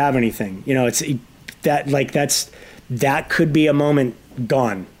don't really have anything. It's that could be a moment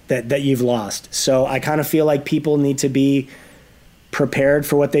gone that you've lost. So I kind of feel like people need to be prepared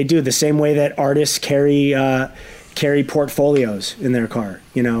for what they do, the same way that artists carry portfolios in their car.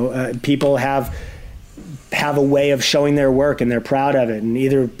 People have a way of showing their work and they're proud of it, and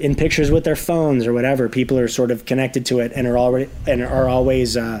either in pictures with their phones or whatever, people are sort of connected to it and are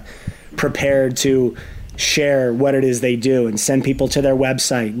always prepared to share what it is they do and send people to their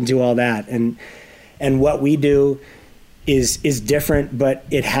website and do all that. And what we do is different, but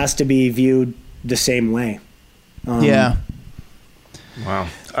it has to be viewed the same way. Yeah. Wow.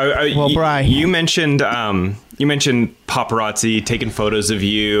 Well, Bri, you mentioned paparazzi taking photos of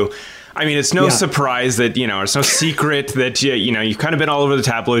you. I mean, it's no surprise that, it's no secret that, you've kind of been all over the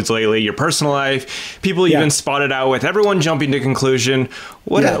tabloids lately, your personal life. People even spotted out with everyone jumping to conclusion.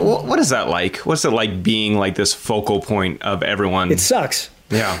 What is that like? What's it like being like this focal point of everyone? It sucks.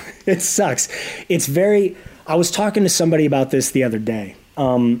 Yeah. It sucks. I was talking to somebody about this the other day.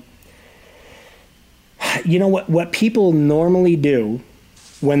 What people normally do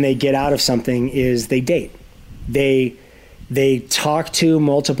when they get out of something is they date. They talk to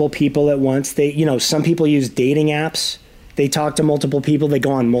multiple people at once. Some people use dating apps. They talk to multiple people. They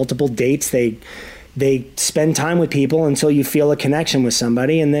go on multiple dates. They spend time with people until you feel a connection with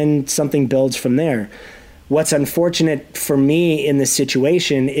somebody, and then something builds from there. What's unfortunate for me in this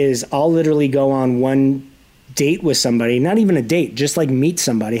situation is I'll literally go on one date with somebody, not even a date, just like meet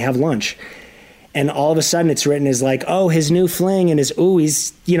somebody, have lunch. And all of a sudden it's written as like, oh, his new fling, and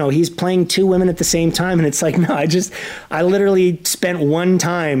he's playing two women at the same time. And it's like, no, I literally spent one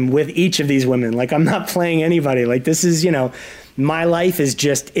time with each of these women. Like, I'm not playing anybody. Like, this is, my life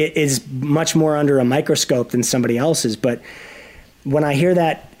is much more under a microscope than somebody else's. But when I hear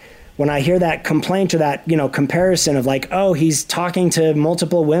that complaint or that, comparison of like, oh, he's talking to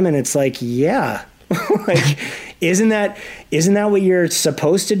multiple women, it's like, yeah, like, isn't that what you're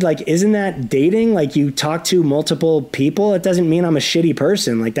supposed to, like, isn't that dating? Like, you talk to multiple people. It doesn't mean I'm a shitty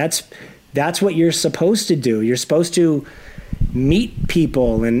person. Like, that's what you're supposed to do. You're supposed to meet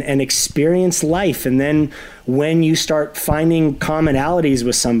people and experience life. And then when you start finding commonalities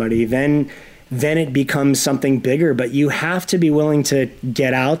with somebody, then it becomes something bigger. But you have to be willing to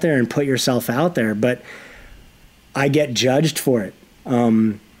get out there and put yourself out there. But I get judged for it.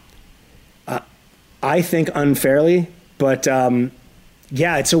 I think unfairly, but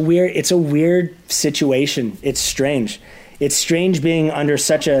it's a weird situation. It's strange. It's strange being under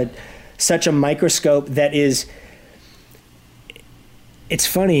such a microscope that is. It's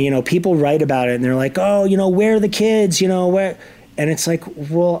funny, people write about it and they're like, oh, where are the kids, where, and it's like,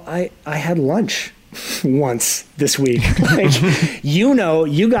 well, I had lunch once this week. Like,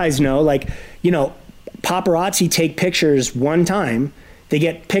 you guys know, like, paparazzi take pictures one time. They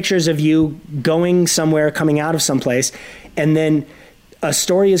get pictures of you going somewhere, coming out of someplace, and then a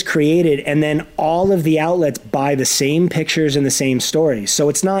story is created, and then all of the outlets buy the same pictures and the same stories. So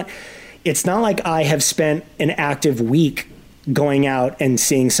it's not like I have spent an active week going out and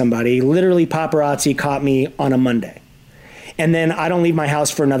seeing somebody. Literally, paparazzi caught me on a Monday. And then I don't leave my house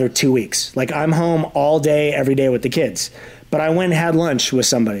for another 2 weeks. Like, I'm home all day, every day with the kids. But I went and had lunch with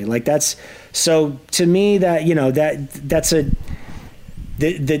somebody. Like, that's, so to me, that, that's a,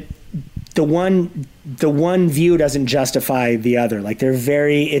 the one view doesn't justify the other. Like,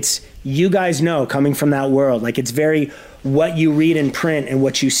 it's, you guys know, coming from that world, like, it's very, what you read in print and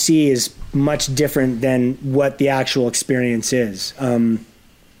what you see is much different than what the actual experience is.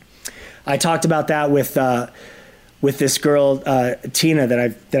 I talked about that with this girl, Tina,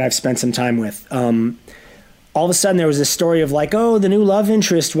 that I've spent some time with. All of a sudden there was this story of like, oh, the new love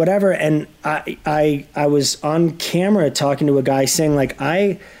interest, whatever. And I was on camera talking to a guy saying like,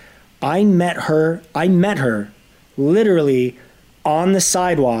 I met her literally on the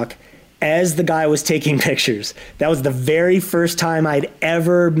sidewalk as the guy was taking pictures. That was the very first time I'd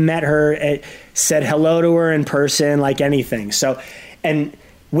ever met her, said hello to her in person, like anything. So, And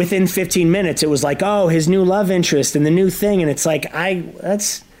within 15 minutes, it was like, oh, his new love interest and the new thing. And it's like,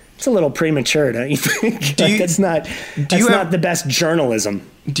 it's a little premature, don't you think? That's not the best journalism.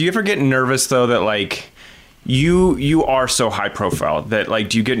 Do you ever get nervous though that like you are so high profile that like,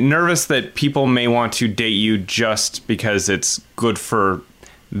 do you get nervous that people may want to date you just because it's good for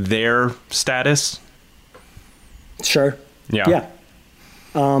their status? Sure. Yeah.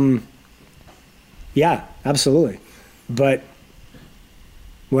 Yeah, absolutely. But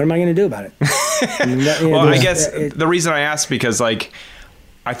what am I going to do about it? Well, I guess the reason I asked because like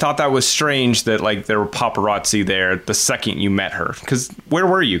I thought that was strange that like there were paparazzi there the second you met her. Because where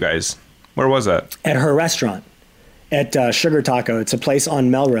were you guys? Where was that? At her restaurant, at Sugar Taco. It's a place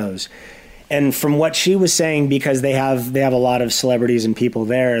on Melrose. And from what she was saying, because they have a lot of celebrities and people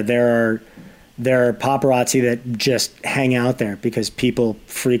there are paparazzi that just hang out there because people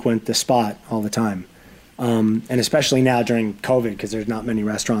frequent the spot all the time. And especially now during COVID, because there's not many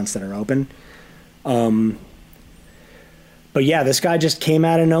restaurants that are open. But yeah, this guy just came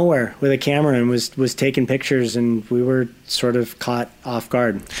out of nowhere with a camera and was taking pictures, and we were sort of caught off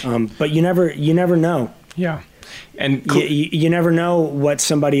guard. But you never know. Yeah. And you never know what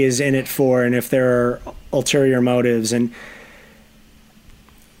somebody is in it for, and if there are ulterior motives. And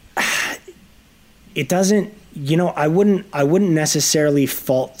it doesn't, I wouldn't necessarily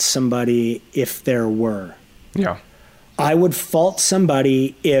fault somebody if there were. Yeah. I would fault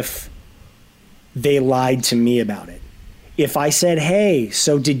somebody if they lied to me about it. If I said, hey,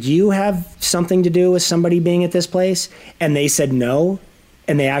 so did you have something to do with somebody being at this place? And they said no,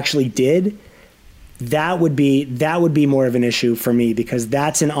 and they actually did, that would be more of an issue for me, because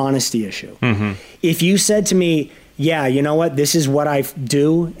that's an honesty issue. Mm-hmm. If you said to me, yeah, you know what, this is what I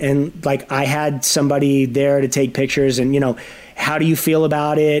do, and like I had somebody there to take pictures, and how do you feel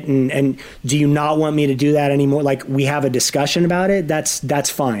about it, and do you not want me to do that anymore? Like, we have a discussion about it. That's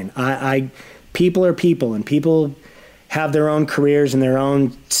fine. People are people, and people have their own careers and their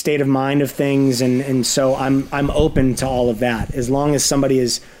own state of mind of things, and so I'm open to all of that, as long as somebody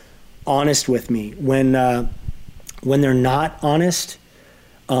is honest with me. When they're not honest,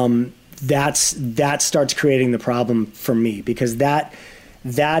 that starts creating the problem for me, because that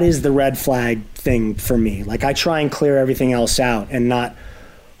is the red flag thing for me. Like, I try and clear everything else out and not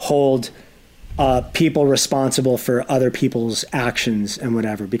hold people responsible for other people's actions and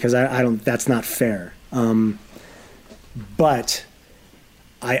whatever, because I don't. That's not fair. But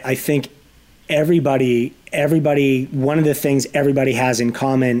I think everybody, one of the things everybody has in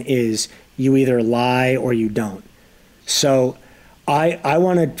common is you either lie or you don't. So I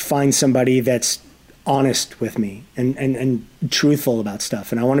want to find somebody that's honest with me and truthful about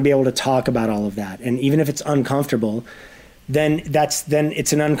stuff. And I want to be able to talk about all of that. And even if it's uncomfortable, then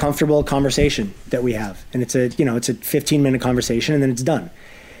it's an uncomfortable conversation that we have. And it's a 15-minute conversation, and then it's done.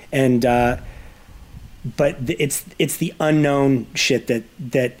 And, but it's the unknown shit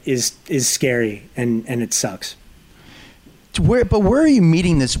that is scary, and it sucks. Where are you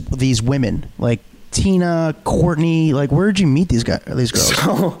meeting these women? Like Tina, Courtney, like where did you meet these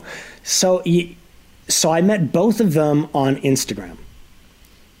girls? So I met both of them on Instagram.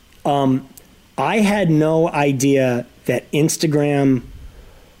 I had no idea that Instagram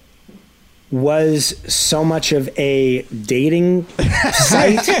was so much of a dating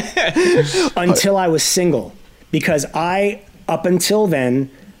site until I was single, because up until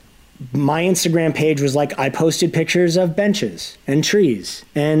then, my Instagram page was like, I posted pictures of benches and trees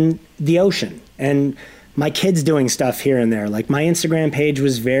and the ocean and my kids doing stuff here and there. Like, my Instagram page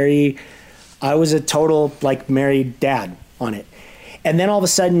was I was a total like married dad on it. And then all of a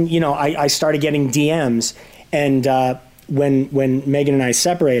sudden, I started getting DMs, and when Megan and I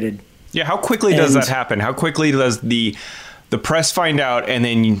separated. Yeah, how quickly does that happen? How quickly does the press find out, and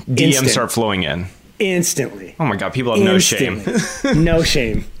then DMs start flowing in? Instantly. Oh my God, people have no shame. No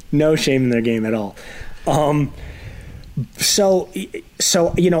shame. No shame in their game at all. So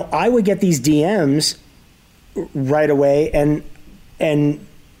I would get these DMs right away, and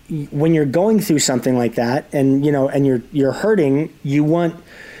when you're going through something like that, and you're hurting, you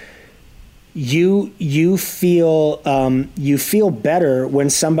feel better when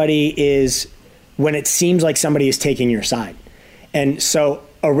it seems like somebody is taking your side. And so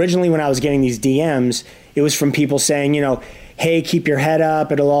originally, when I was getting these DMs, it was from people saying, hey, keep your head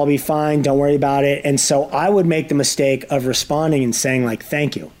up, it'll all be fine, don't worry about it. And so I would make the mistake of responding and saying, like,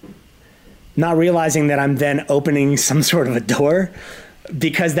 thank you, not realizing that I'm then opening some sort of a door,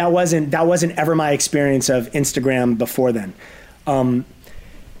 because that wasn't ever my experience of Instagram before then. And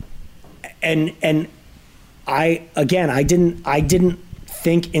I didn't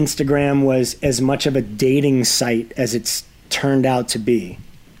think Instagram was as much of a dating site as it's turned out to be.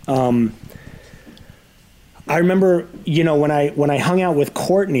 I remember, when I hung out with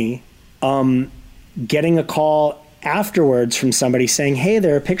Courtney, getting a call afterwards from somebody saying, "Hey,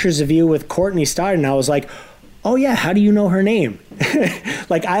 there are pictures of you with Courtney Stoddard." And I was like, "Oh yeah, how do you know her name?"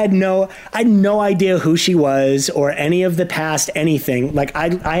 Like I had no idea who she was or any of the past anything. Like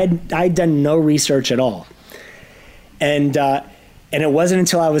I'd done no research at all. And it wasn't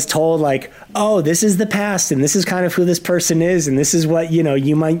until I was told, like, "Oh, this is the past and this is kind of who this person is and this is what,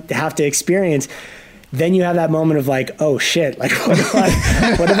 you might have to experience." Then you have that moment of like, "Oh shit, like what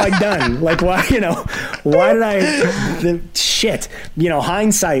have I done? Like why did shit,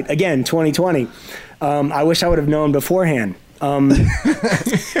 hindsight again, 2020. I wish I would have known beforehand. And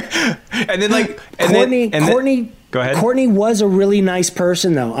then Courtney, go ahead. Courtney was a really nice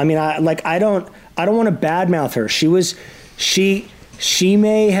person though. I mean, I don't want to badmouth her. She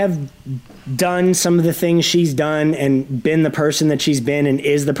may have done some of the things she's done and been the person that she's been and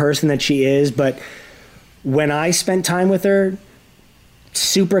is the person that she is. But when I spent time with her,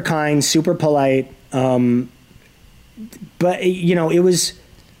 super kind, super polite. But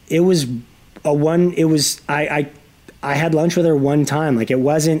I had lunch with her one time. Like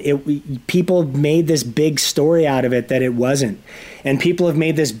people made this big story out of it that it wasn't. And people have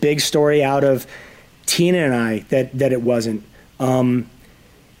made this big story out of Tina and I that it wasn't. And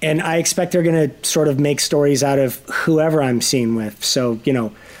I expect they're going to sort of make stories out of whoever I'm seen with. So,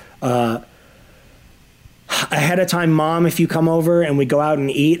 ahead of time, Mom, if you come over and we go out and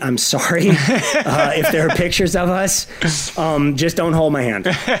eat, I'm sorry. If there are pictures of us, just don't hold my hand.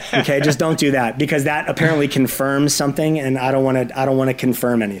 Okay, just don't do that because that apparently confirms something, and I don't want to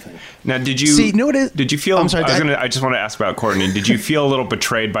confirm anything. Now, did you Did you feel? I'm sorry. I just want to ask about Courtney. Did you feel a little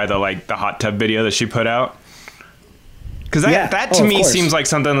betrayed by the hot tub video that she put out? Because that to me seems like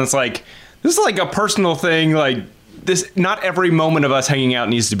something that's like, this is like a personal thing. Like this, not every moment of us hanging out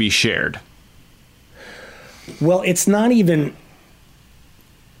needs to be shared. Well, it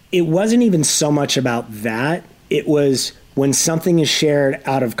wasn't even so much about that. It was when something is shared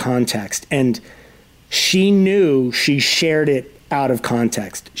out of context, and she knew she shared it out of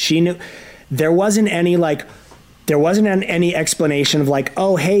context. She knew there wasn't any explanation of like,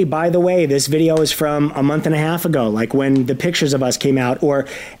 "Oh, hey, by the way, this video is from a month and a half ago," like when the pictures of us came out, or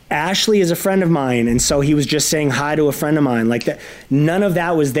Ashley is a friend of mine, and so he was just saying hi to a friend of mine. Like that, none of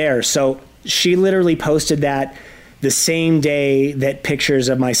that was there. So she literally posted that the same day that pictures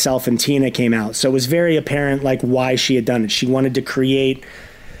of myself and Tina came out. So it was very apparent like why she had done it. She wanted to create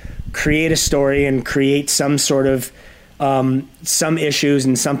a story and create some sort of some issues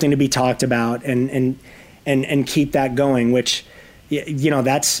and something to be talked about and keep that going, which,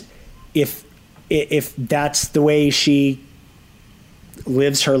 that's if that's the way she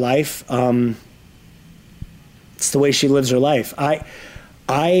lives her life, it's the way she lives her life.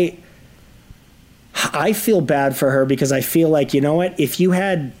 I feel bad for her because I feel like, if you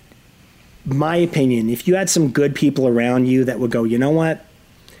had, my opinion, if you had some good people around you that would go, "You know what?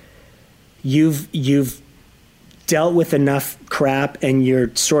 You've dealt with enough crap and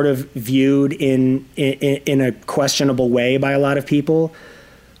you're sort of viewed in a questionable way by a lot of people.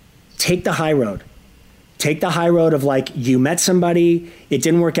 Take the high road. Take the high road of like, you met somebody, it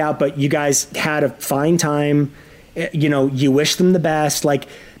didn't work out, but you guys had a fine time. You wish them the best. Like,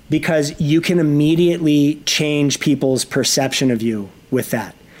 because you can immediately change people's perception of you with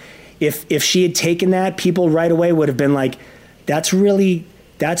that. If she had taken that, people right away would have been like, I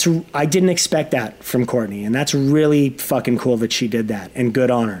didn't expect that from Courtney, and that's really fucking cool that she did that, and good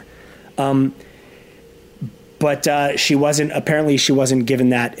on her. But she wasn't given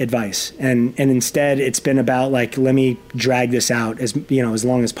that advice, and instead it's been about like, let me drag this out as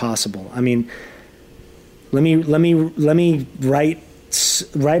long as possible. I mean, let me write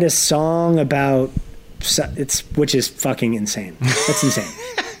a song about which is fucking insane. That's insane.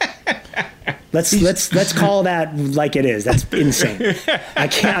 Let's call that like it is. That's insane. I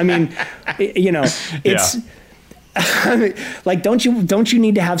can't. I mean, it's like, don't you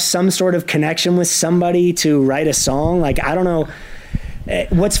need to have some sort of connection with somebody to write a song? Like, I don't know.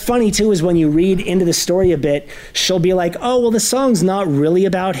 What's funny too is when you read into the story a bit, she'll be like, "Oh, well, the song's not really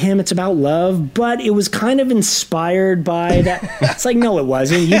about him. It's about love, but it was kind of inspired by that." It's like, no, it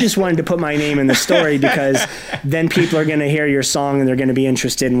wasn't. You just wanted to put my name in the story because then people are going to hear your song and they're going to be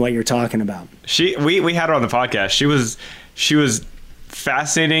interested in what you're talking about. We had her on the podcast. She was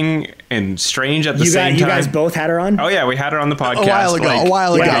fascinating and strange at the same time. You guys both had her on? Oh yeah, we had her on the podcast a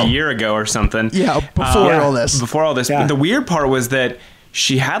while ago, a year ago or something. Yeah, before all this. Yeah. But the weird part was that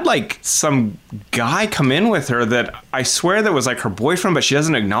she had like some guy come in with her that I swear that was like her boyfriend, but she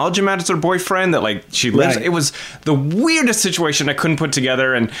doesn't acknowledge him as her boyfriend, that like she lives. Right. It was the weirdest situation I couldn't put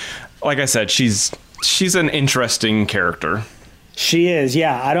together. And like I said, she's an interesting character. She is.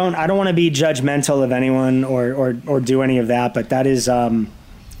 Yeah. I don't want to be judgmental of anyone or do any of that, but that is,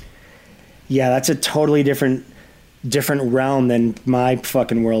 that's a totally different realm than my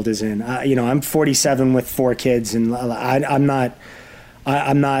fucking world is in. I'm 47 with 4 kids, and I'm not,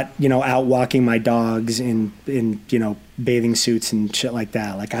 out walking my dogs in bathing suits and shit like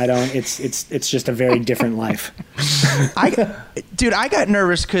that. Like it's just a very different life. I got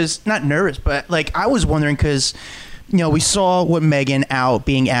nervous not nervous, but like I was wondering because, we saw what Megan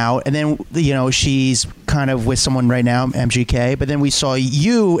being out, and then, she's kind of with someone right now, MGK, but then we saw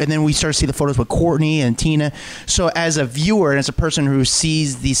you, and then we started to see the photos with Courtney and Tina. So as a viewer and as a person who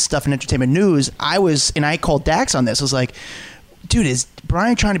sees these stuff in entertainment news, I called Dax on this. I was like, dude, is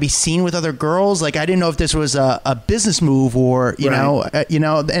Brian trying to be seen with other girls? Like, I didn't know if this was a business move or, you know,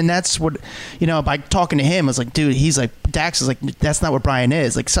 and that's what, by talking to him, I was like, dude, he's like, Dax is like, that's not what Brian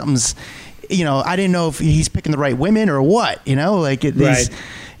is. Like something's, I didn't know if he's picking the right women or what, like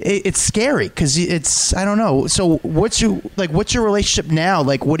it's scary because it's, I don't know. So what's your relationship now?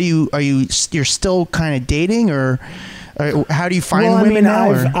 Like, you're still kind of dating or how do you find women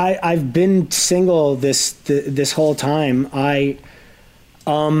now? I've been single this whole time.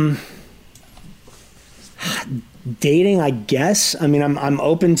 Dating, I guess. I mean, I'm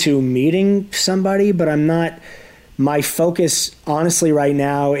open to meeting somebody, but I'm not. My focus, honestly, right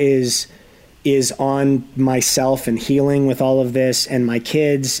now is on myself and healing with all of this, and my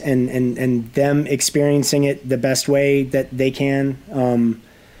kids and them experiencing it the best way that they can.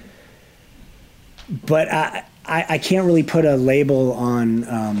 But I can't really put a label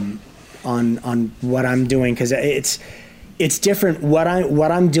on what I'm doing because it's different. What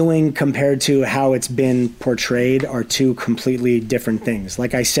I'm doing compared to how it's been portrayed are two completely different things.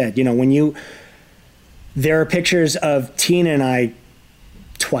 Like I said, there are pictures of Tina and I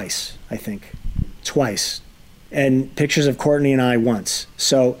twice, and pictures of Courtney and I once.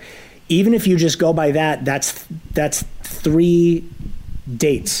 So even if you just go by that, that's 3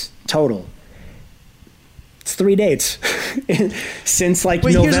 dates total. It's 3 dates since like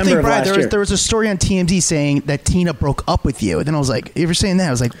November here's the thing, of Brian, last year. There was a story on TMZ saying that Tina broke up with you, and then I was like, "You ever saying that?"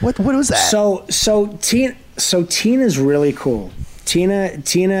 I was like, "What was that?" So Tina's really cool. Tina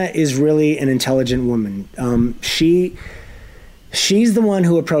is really an intelligent woman. She's the one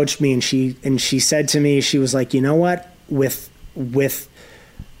who approached me, and she said to me, she was like, you know what, with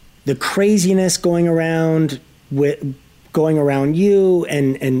the craziness going around you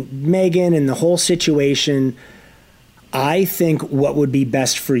and Megan and the whole situation, I think what would be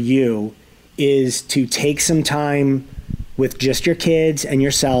best for you is to take some time with just your kids and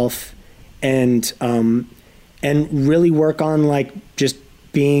yourself and really work on like just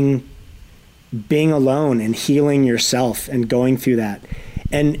being alone and healing yourself and going through that.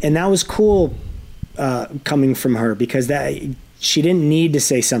 And that was cool coming from her because she didn't need to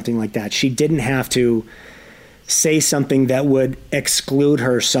say something like that. She didn't have to say something that would exclude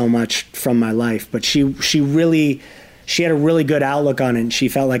her so much from my life, but she had a really good outlook on it, and she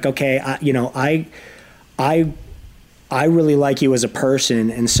felt like, okay, I really like you as a person,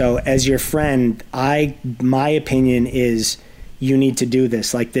 and so as your friend, my opinion is you need to do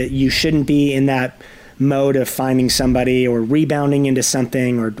this. Like that, you shouldn't be in that mode of finding somebody or rebounding into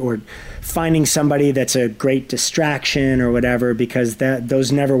something or finding somebody that's a great distraction or whatever, because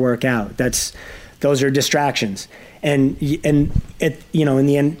those never work out. Those are distractions. And at the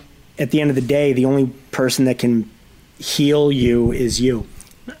end of the day, the only person that can heal you is you.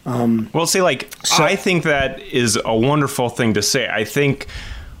 Well, see, I think that is a wonderful thing to say. I think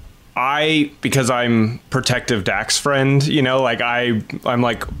because I'm protective Dax friend, I'm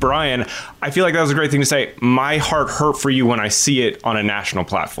like, Brian, I feel like that was a great thing to say. My heart hurt for you when I see it on a national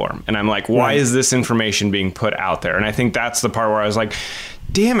platform. And I'm like, why is this information being put out there? And I think that's the part where I was like,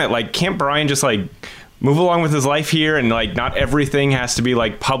 damn it, like, can't Brian just like move along with his life here, and like not everything has to be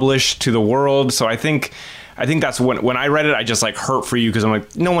like published to the world. So I think that's when I read it, I just like hurt for you because I'm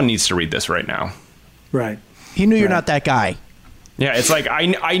like, no one needs to read this right now. Right. He knew you're not that guy. Yeah, it's like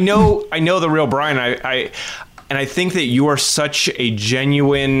I know the real Brian. And I think that you are such a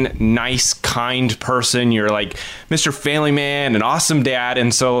genuine, nice, kind person. You're like Mr. Family Man, an awesome dad,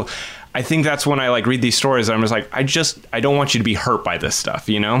 and so I think that's when I like read these stories. I'm just like, I don't want you to be hurt by this stuff,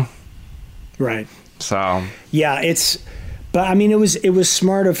 Right. So yeah, but I mean, it was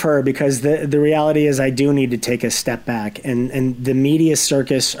smart of her because the reality is I do need to take a step back, and the media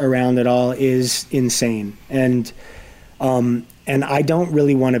circus around it all is insane. And and I don't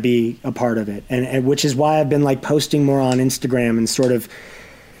really want to be a part of it. And which is why I've been like posting more on Instagram and sort of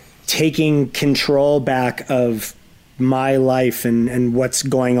taking control back of my life and what's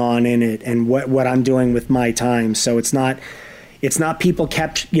going on in it and what I'm doing with my time. So it's not people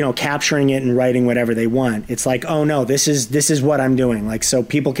capturing it and writing whatever they want. It's like, oh no, this is what I'm doing. Like, so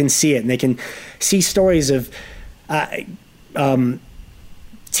people can see it and they can see stories of,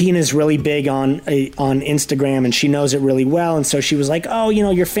 Tina's really big on Instagram and she knows it really well. And so she was like, oh,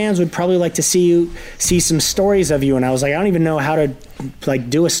 your fans would probably like to see some stories of you. And I was like, I don't even know how to like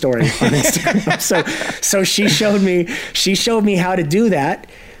do a story on Instagram. so she showed me how to do that.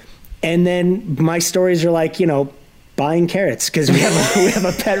 And then my stories are like, buying carrots because we have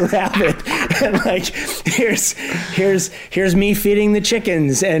a pet rabbit, and like here's me feeding the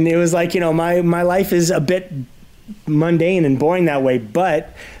chickens. And it was like, my life is a bit mundane and boring that way,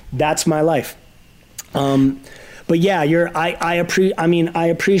 but that's my life. But yeah, I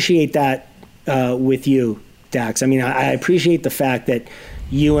appreciate that with you, Dax. I mean, I appreciate the fact that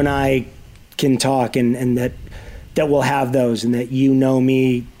you and I can talk and that we'll have those, and that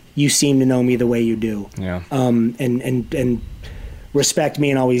you seem to know me the way you do. Yeah. And respect me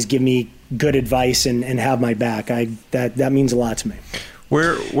and always give me good advice and have my back. That means a lot to me.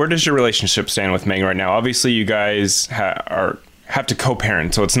 Where does your relationship stand with Megan right now? Obviously, you guys have to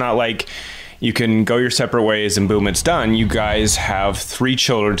co-parent, so it's not like you can go your separate ways and boom, it's done. You guys have 3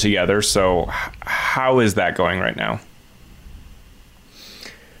 children together, so how is that going right now?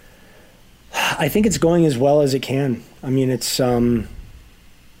 I think it's going as well as it can. I mean, it's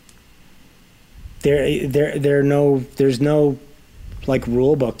there's no like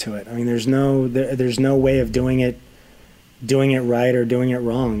rule book to it. I mean, there's no way of doing it right or doing it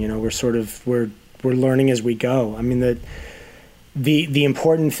wrong. We're learning as we go. I mean, the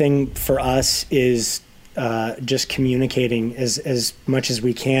important thing for us is just communicating as much as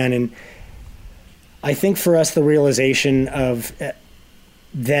we can. And I think for us, the realization of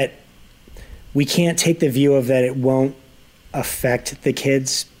that we can't take the view of that it won't affect the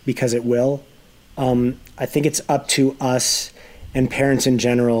kids, because it will. I think it's up to us and parents in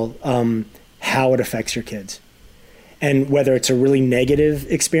general, how it affects your kids. And whether it's a really negative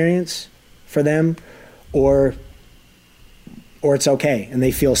experience for them or it's okay and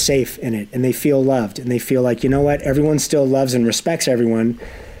they feel safe in it and they feel loved and they feel like, what, everyone still loves and respects everyone.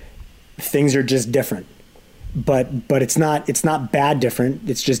 Things are just different. But it's not bad different,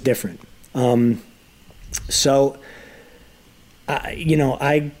 it's just different. So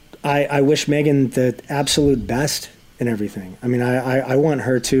I wish Megan the absolute best in everything. I mean, I want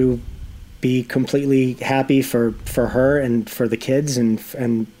her to be completely happy for her and for the kids,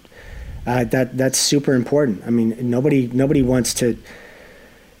 and that's super important. I mean, nobody wants to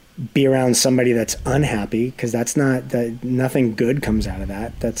be around somebody that's unhappy, because nothing good comes out of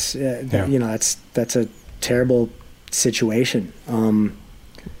that. That's that's a terrible situation.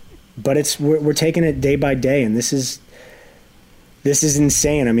 But we're taking it day by day, and this is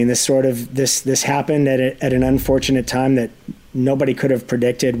insane. I mean, this happened at an unfortunate time that nobody could have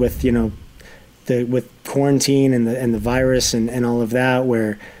predicted, with with quarantine and the virus and all of that,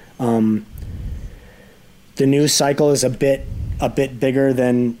 where the news cycle is a bit bigger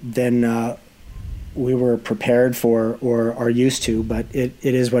than we were prepared for or are used to. But it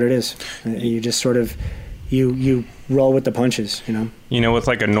is what it is. You just sort of you roll with the punches, with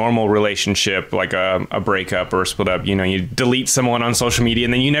like a normal relationship, like a breakup or a split up, you delete someone on social media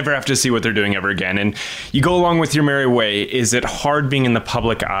and then you never have to see what they're doing ever again. And you go along with your merry way. Is it hard being in the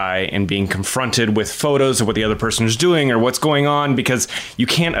public eye and being confronted with photos of what the other person is doing or what's going on? Because you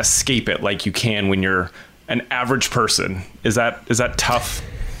can't escape it like you can when you're an average person. Is that tough?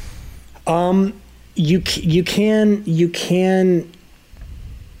 You can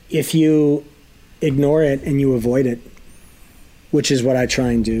if you ignore it and you avoid it, which is what I try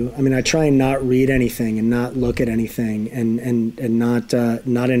and do. I mean, I try and not read anything and not look at anything and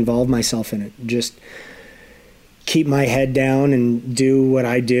not involve myself in it. Just keep my head down and do what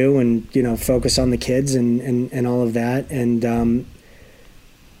I do and, focus on the kids and all of that. And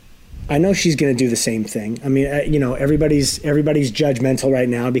I know she's going to do the same thing. I mean, everybody's judgmental right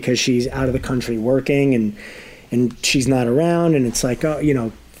now because she's out of the country working and she's not around. And it's like,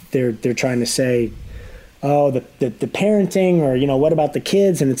 they're trying to say, oh, the parenting, or what about the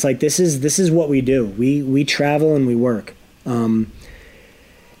kids? And it's like, this is what we do. We travel and we work, and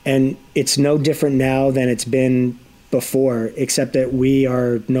it's no different now than it's been before, except that we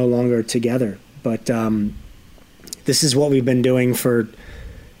are no longer together. But this is what we've been doing for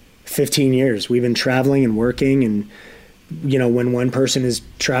 15 years. We've been traveling and working, and when one person is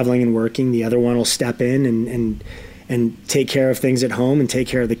traveling and working, the other one will step in and take care of things at home and take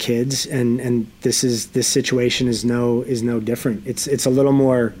care of the kids. And this situation is no different. It's a little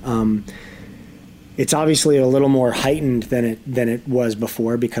more, it's obviously a little more heightened than it was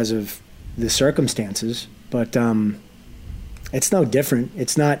before because of the circumstances, but it's no different.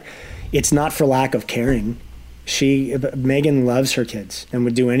 It's not for lack of caring. Megan loves her kids and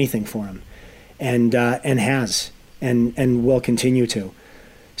would do anything for them, and has and will continue to.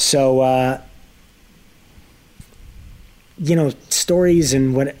 So stories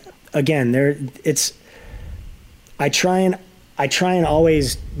and what, again, I try and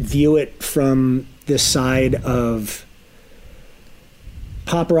always view it from the side of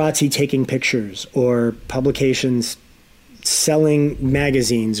paparazzi taking pictures or publications selling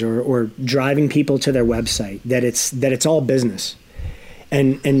magazines or driving people to their website, that it's all business.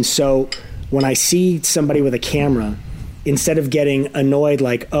 And so when I see somebody with a camera, instead of getting annoyed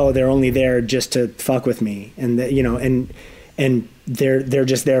like, oh, they're only there just to fuck with me, and and they're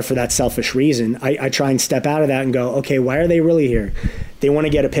just there for that selfish reason, I try and step out of that and go, okay, why are they really here? They want to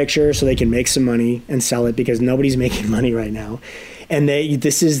get a picture so they can make some money and sell it, because nobody's making money right now. And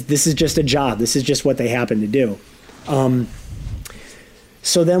this is just a job. This is just what they happen to do.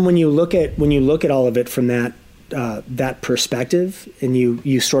 So then when you look at all of it from that perspective, and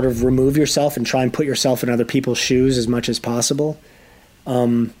you sort of remove yourself and try and put yourself in other people's shoes as much as possible,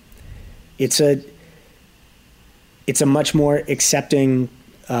 it's a much more accepting,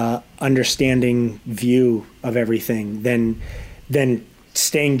 understanding view of everything than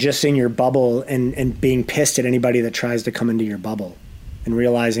staying just in your bubble and being pissed at anybody that tries to come into your bubble, and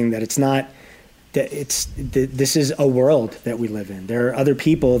realizing that it's not, that this is a world that we live in. There are other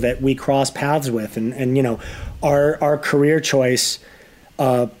people that we cross paths with, and our career choice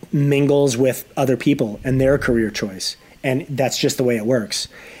mingles with other people and their career choice, and that's just the way it works.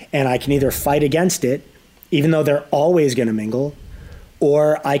 And I can either fight against it, even though they're always going to mingle,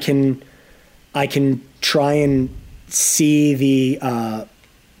 or I can try and see the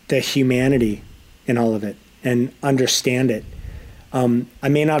humanity in all of it and understand it. I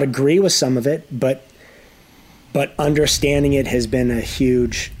may not agree with some of it, but understanding it has been a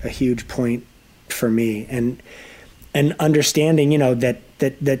huge point for me, and understanding,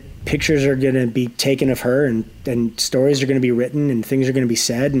 that pictures are going to be taken of her, and stories are going to be written, and things are going to be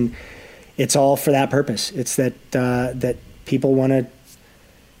said, and it's all for that purpose. It's that people want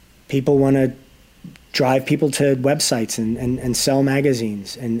to drive people to websites and sell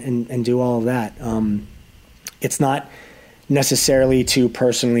magazines and do all of that. It's not necessarily to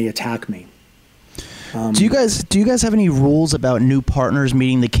personally attack me. Do you guys have any rules about new partners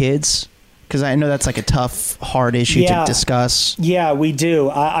meeting the kids? Because I know that's like a tough, hard issue to discuss. Yeah, we do.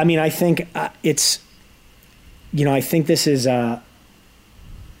 I mean, I think it's, I think this is a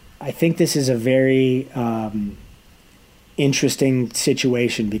very interesting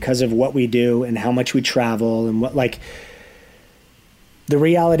situation because of what we do and how much we travel, and what, like, the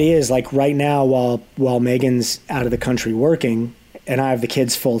reality is, like, right now, while Megan's out of the country working and I have the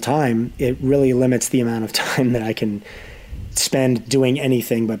kids full time, it really limits the amount of time that I can spend doing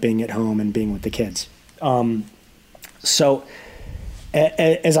anything but being at home and being with the kids. So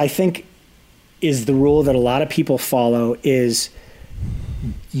as I think is the rule that a lot of people follow, is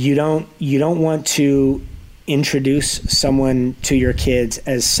you don't want to introduce someone to your kids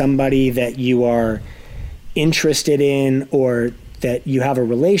as somebody that you are interested in or that you have a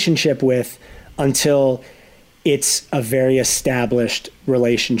relationship with until it's a very established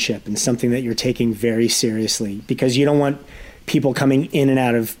relationship and something that you're taking very seriously, because you don't want people coming in and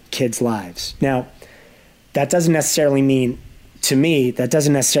out of kids' lives. Now, that doesn't necessarily mean, to me,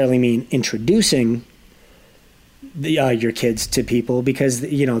 introducing your kids to people, because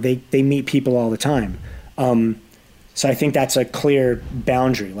they meet people all the time. So I think that's a clear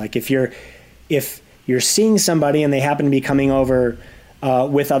boundary. Like, if you're seeing somebody and they happen to be coming over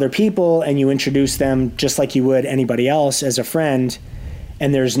with other people, and you introduce them just like you would anybody else as a friend,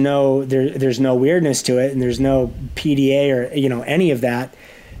 and there's no weirdness to it, and there's no PDA or any of that,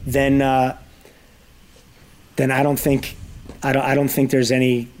 then I don't think there's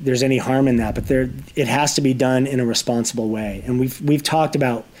any harm in that. But it has to be done in a responsible way, and we've talked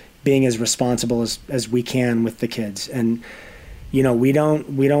about being as responsible as we can with the kids, and we don't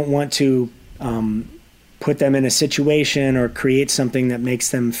want to put them in a situation or create something that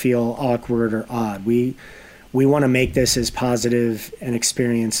makes them feel awkward or odd. We want to make this as positive an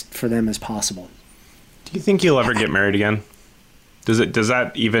experience for them as possible. Do you think you'll ever get married again? Does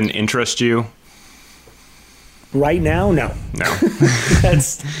that even interest you? Right now, no. No.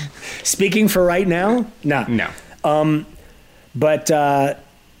 That's speaking for right now. No. No. But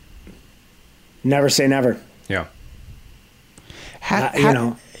never say never. Yeah.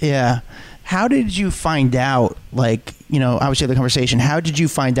 Yeah. How did you find out, like, obviously the conversation, how did you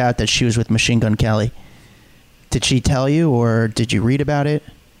find out that she was with Machine Gun Kelly? Did she tell you, or did you read about it?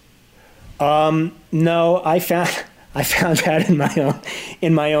 No, I found that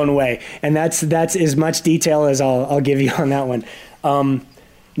in my own way. And that's as much detail as I'll give you on that one.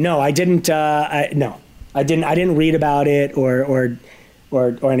 No, I didn't, I didn't read about it or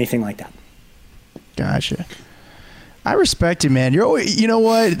anything like that. Gotcha. I respect it, man. You're always, you know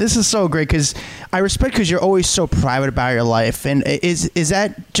what? This is so great because I respect because you're always so private about your life. And is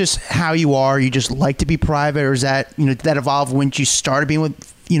that just how you are? You just like to be private, or is that did that evolve when you started being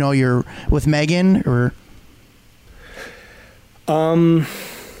with you're with Megan, or? I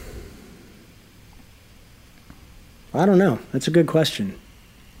don't know. That's a good question.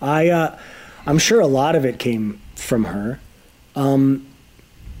 I'm sure a lot of it came from her.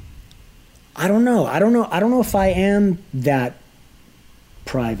 I don't know. I don't know if I am that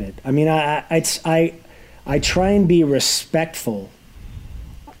private. I mean, I try and be respectful.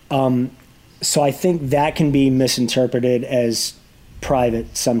 So I think that can be misinterpreted as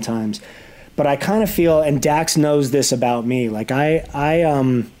private sometimes. But I kind of feel, and Dax knows this about me, like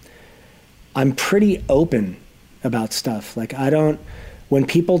I'm pretty open about stuff. Like when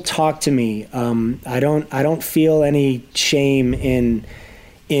people talk to me, I don't feel any shame in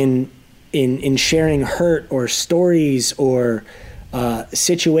sharing hurt or stories or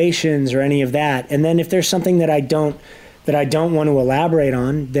situations or any of that. And then if there's something that I don't want to elaborate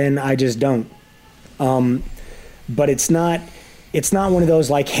on, then I just don't. But it's not one of those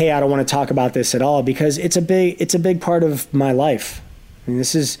like, hey, I don't want to talk about this at all, because it's a big part of my life. I mean,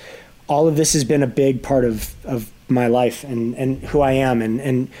 all of this has been a big part of my life and who I am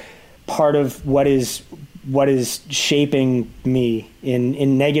and part of what is shaping me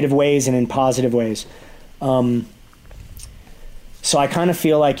in negative ways and in positive ways. So I kind of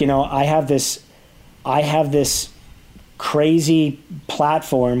feel like, I have this crazy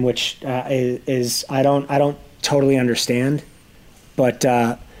platform, which is I don't totally understand, but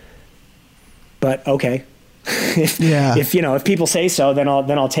okay. If people say so, then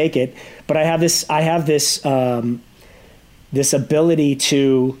I'll take it. But I have this ability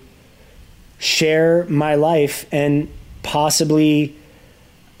to share my life and possibly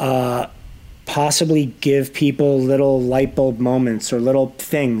give people little light bulb moments or little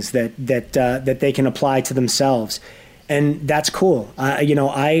things that they can apply to themselves, and that's cool.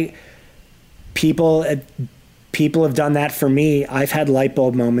 People have done that for me. I've had light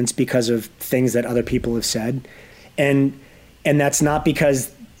bulb moments because of things that other people have said, and that's not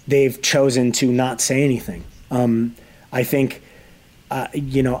because they've chosen to not say anything. I think.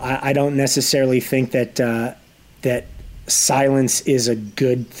 I don't necessarily think that silence is a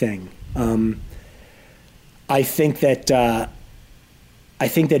good thing. I think that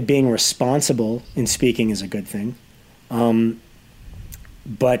being responsible in speaking is a good thing.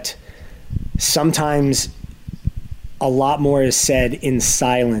 But sometimes a lot more is said in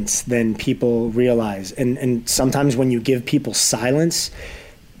silence than people realize. And sometimes when you give people silence,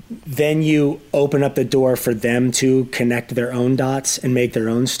 then you open up the door for them to connect their own dots and make their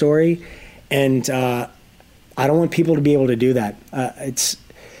own story. And I don't want people to be able to do that.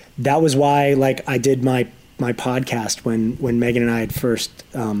 That was why, like, I did my podcast when Megan and I had first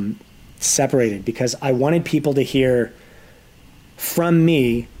separated, because I wanted people to hear from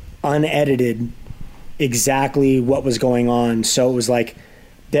me, unedited, exactly what was going on. So it was like,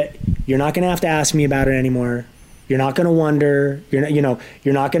 that you're not going to have to ask me about it anymore. You're not going to wonder, you're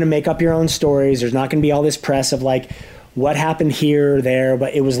not going to make up your own stories. There's not going to be all this press of like what happened here or there.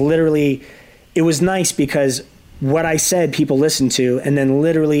 But it was nice because what I said, people listened to, and then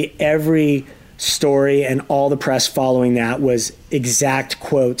literally every story and all the press following that was exact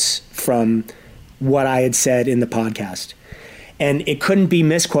quotes from what I had said in the podcast. And it couldn't be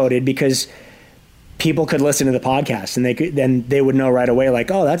misquoted because people could listen to the podcast and they would know right away,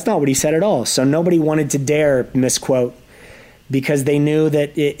 like, oh, that's not what he said at all. So nobody wanted to dare misquote because they knew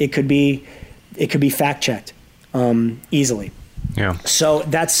that it could be fact checked easily. Yeah. So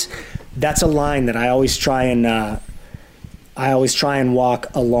that's a line that I always try and walk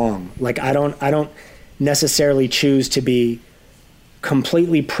along. Like I don't necessarily choose to be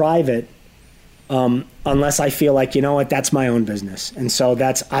completely private unless I feel like, you know what, that's my own business. And so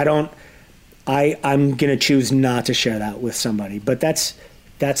I'm going to choose not to share that with somebody, but that's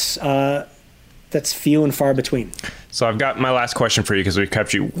few and far between. So I've got my last question for you because we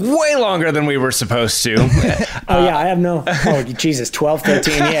kept you way longer than we were supposed to. I have Jesus, 12,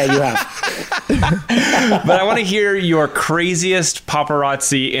 13. Yeah, you have. But I want to hear your craziest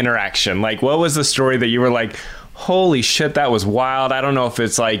paparazzi interaction. Like, what was the story that you were like, holy shit, that was wild. I don't know if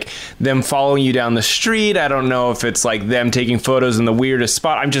it's like them following you down the street. I don't know if it's like them taking photos in the weirdest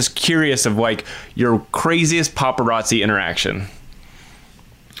spot. I'm just curious of like your craziest paparazzi interaction.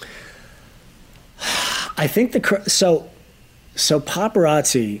 I think so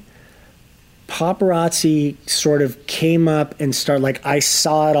paparazzi sort of came up and started, like, I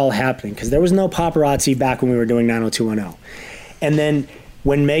saw it all happening because there was no paparazzi back when we were doing 90210. And then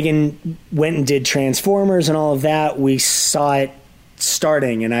when Megan went and did Transformers and all of that, we saw it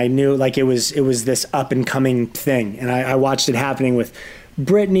starting, and I knew like it was this up and coming thing. And I watched it happening with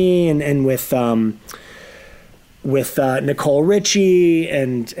Britney and with Nicole Richie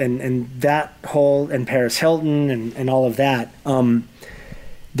and that whole, and Paris Hilton and all of that.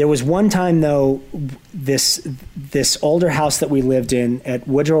 There was one time though, this older house that we lived in at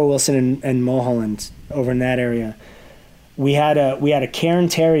Woodrow Wilson and Mulholland over in that area. We had a Cairn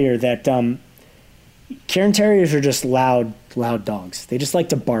Terrier that Cairn Terriers are just loud dogs. They just like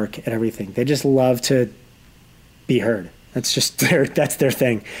to bark at everything. They just love to be heard. That's just that's their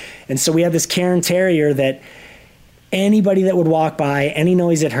thing. And so we had this Cairn Terrier that anybody that would walk by, any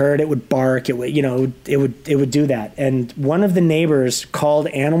noise it heard, it would bark. It would, it would do that. And one of the neighbors called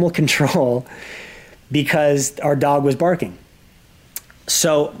animal control because our dog was barking.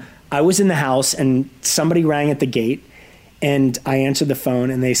 So I was in the house and somebody rang at the gate, and I answered the phone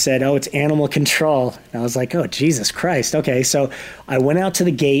and they said, "Oh, it's animal control." And I was like, "Oh, Jesus Christ." Okay. So I went out to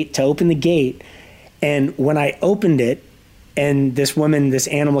the gate to open the gate. And when I opened it and this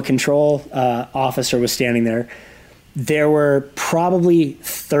animal control officer was standing there, there were probably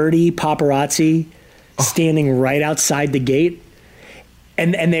 30 paparazzi standing right outside the gate.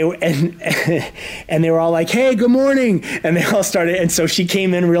 And they were and they were all like, "Hey, good morning." And they all started, and so she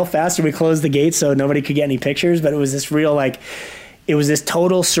came in real fast and we closed the gate so nobody could get any pictures. But it was this real, like, it was this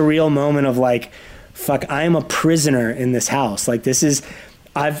total surreal moment of like, fuck, I am a prisoner in this house. Like, this is,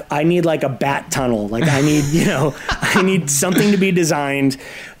 I need like a bat tunnel. Like I need, I need something to be designed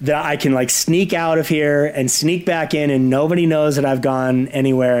that I can like sneak out of here and sneak back in and nobody knows that I've gone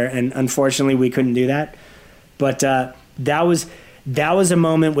anywhere. And unfortunately we couldn't do that. But that was a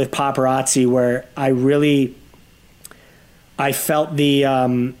moment with paparazzi where I felt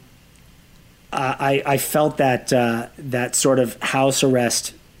I felt that sort of house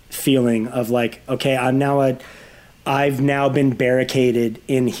arrest feeling of like, okay, I've now been barricaded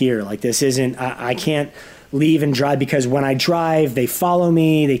in here. Like, this isn't, I can't leave and drive, because when I drive, they follow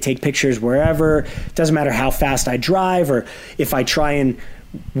me, they take pictures wherever. It doesn't matter how fast I drive, or if I try and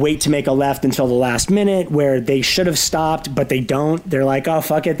wait to make a left until the last minute where they should have stopped, but they don't. They're like, oh,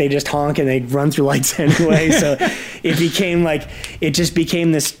 fuck it. They just honk and they run through lights anyway. So it just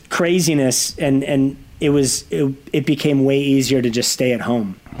became this craziness, and it became way easier to just stay at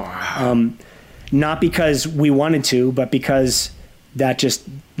home. Wow. Not because we wanted to, but because that just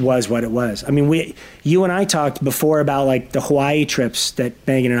was what it was. I mean, you and I talked before about like the Hawaii trips that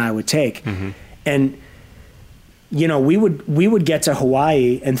Megan and I would take. Mm-hmm. And, we would get to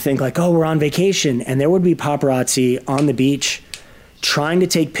Hawaii and think like, oh, we're on vacation. And there would be paparazzi on the beach trying to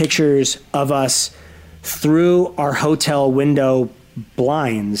take pictures of us through our hotel window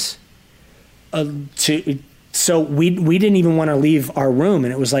blinds so we didn't even want to leave our room,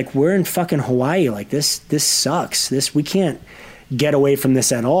 and it was like, we're in fucking Hawaii. Like, this sucks. We can't get away from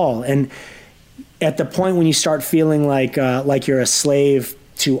this at all. And at the point when you start feeling like you're a slave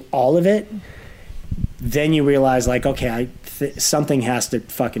to all of it, then you realize like, okay, something has to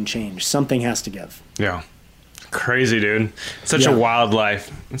fucking change. Something has to give. Yeah. Crazy, dude. Such a wild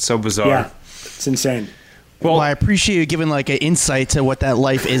life. It's so bizarre. Yeah. It's insane. Well, I appreciate you giving like an insight to what that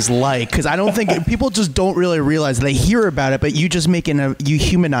life is like, because I don't think people just don't really realize. They hear about it, but you just you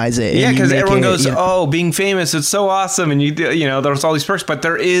humanize it. Yeah, because everyone goes, "Oh, being famous, it's so awesome," and there's all these perks, but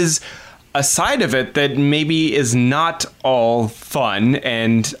there is a side of it that maybe is not all fun.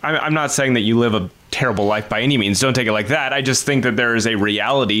 And I'm not saying that you live a terrible life by any means. Don't take it like that. I just think that there is a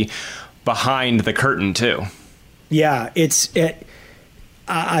reality behind the curtain too. Yeah,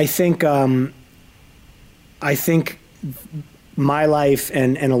 I think my life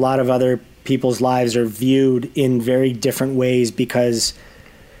and a lot of other people's lives are viewed in very different ways because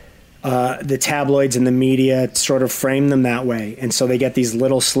the tabloids and the media sort of frame them that way. And so they get these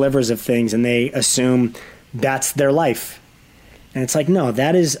little slivers of things and they assume that's their life. And it's like, no,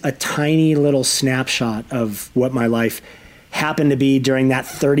 that is a tiny little snapshot of what my life happened to be during that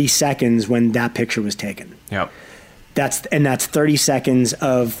 30 seconds when that picture was taken. Yep. That's 30 seconds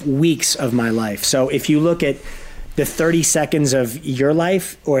of weeks of my life. So if you look at the 30 seconds of your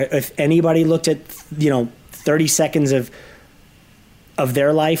life, or if anybody looked at, 30 seconds of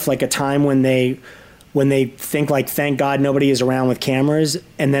their life, like a time when they when they think like, thank God nobody is around with cameras,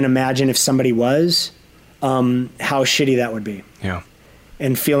 and then imagine if somebody was, how shitty that would be. Yeah.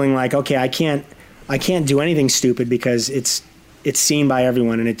 And feeling like, okay, I can't do anything stupid because it's seen by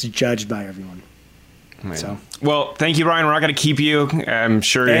everyone and it's judged by everyone. Man. So. Well, thank you, Brian. We're not going to keep you. I'm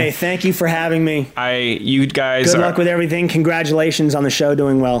sure. Hey, thank you for having me. You guys. Good luck with everything. Congratulations on the show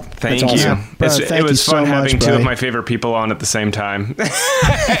doing well. Thank That's you. awesome. Bro, It was fun having two of Brian. my favorite people on at the same time,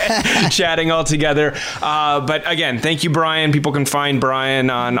 chatting all together. But again, thank you, Brian. People can find Brian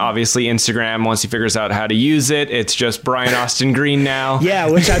on obviously Instagram once he figures out how to use it. It's just Brian Austin Green now. Yeah,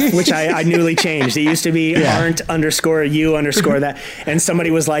 which I newly changed. It used to be aren't_you_that, and somebody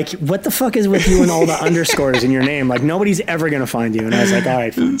was like, "What the fuck is with you and all the underscores in your name? Like nobody's ever gonna find you." And I was like, "All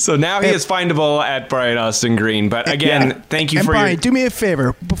right." So now he is findable at Brian Austin Green. But again, thank you And for Brian, your. do me a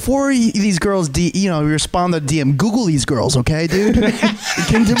favor. Before these girls, respond to DM, Google these girls, okay, dude?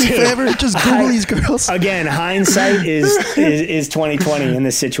 Can you do me a favor? Just Google these girls. Again, hindsight is 2020 in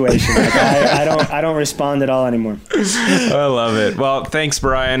this situation. Like, I don't respond at all anymore. I love it. Well, thanks,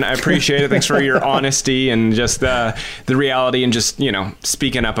 Brian. I appreciate it. Thanks for your honesty and just the reality and just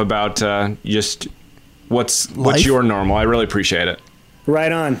speaking up about just what's your normal. I really appreciate it.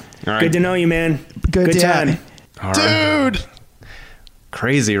 Right on. All right. Good to know you, man. Good time. All right. Dude.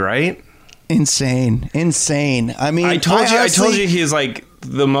 Crazy, right? Insane. I mean, I told you he's like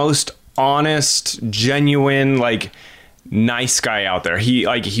the most honest, genuine, like nice guy out there. He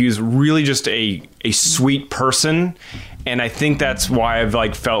was really just a sweet person. And I think that's why I've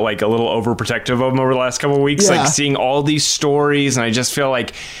like felt like a little overprotective of him over the last couple of weeks, like seeing all these stories. And I just feel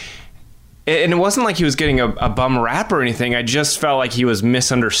like, and it wasn't like he was getting a bum rap or anything. I just felt like he was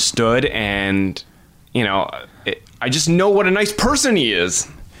misunderstood. And, I just know what a nice person he is.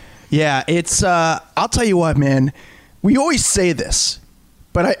 Yeah, it's, I'll tell you what, man. We always say this,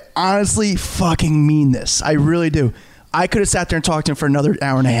 but I honestly fucking mean this. I really do. I could have sat there and talked to him for another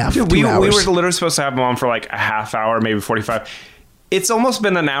hour and a half. Dude, 2 hours. we were literally supposed to have him on for like a half hour, maybe 45. It's almost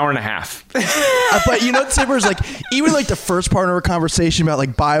been an hour and a half. But Tipper's like, even like the first part of our conversation about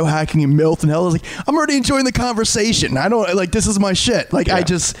like biohacking and MILF and hell, I was like, I'm already enjoying the conversation. I don't like, this is my shit. Like,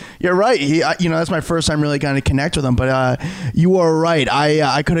 you're right. That's my first time really kind of connect with him. But you are right.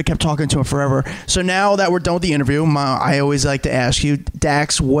 I could have kept talking to him forever. So now that we're done with the interview, I always like to ask you,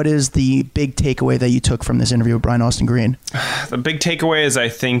 Dax, what is the big takeaway that you took from this interview with Brian Austin Green? The big takeaway is I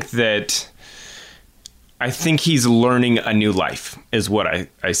think he's learning a new life is what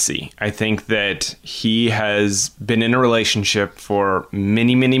I see. I think that he has been in a relationship for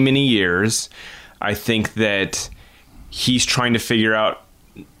many, many, many years. I think that he's trying to figure out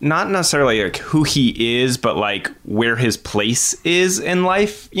not necessarily like who he is, but like where his place is in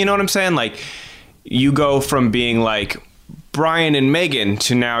life. You know what I'm saying? Like you go from being like Brian and Megan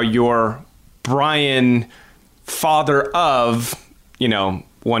to now you're Brian, father of,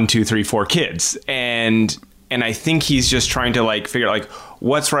 1, 2, 3, 4 kids. And I think he's just trying to like figure out like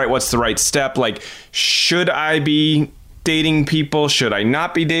what's right, what's the right step. Like, should I be dating people? Should I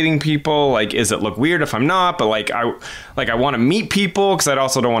not be dating people? Like, is it look weird if I'm not? But I want to meet people because I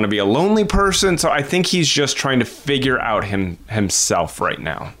also don't want to be a lonely person. So I think he's just trying to figure out himself right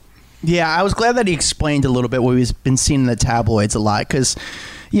now. Yeah, I was glad that he explained a little bit what we've been seeing in the tabloids a lot because,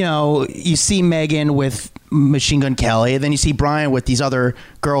 you see Megan with Machine Gun Kelly, and then you see Brian with these other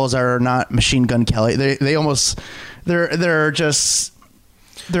girls that are not Machine Gun Kelly. You just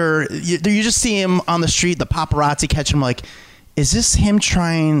see him on the street, the paparazzi catch him like, is this him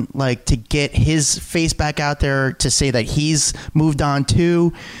trying like to get his face back out there to say that he's moved on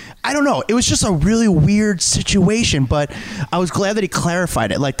too? I don't know. It was just a really weird situation, but I was glad that he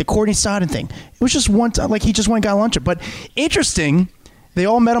clarified it. Like the Courtney Stodden thing. It was just one time, like he just went and got lunch. But interesting, they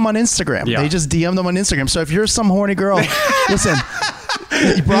all met him on Instagram. Yeah. They just DM'd him on Instagram. So if you're some horny girl, listen,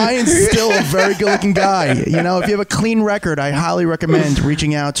 Brian's still a very good looking guy. If you have a clean record, I highly recommend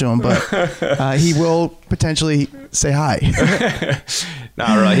reaching out to him. But he will potentially say hi.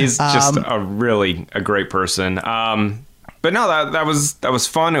 No, really, he's just a great person. But no, that was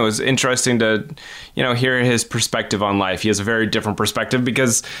fun. It was interesting to, hear his perspective on life. He has a very different perspective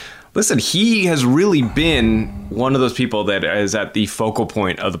because, listen, he has really been one of those people that is at the focal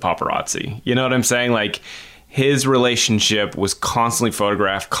point of the paparazzi. You know what I'm saying? Like his relationship was constantly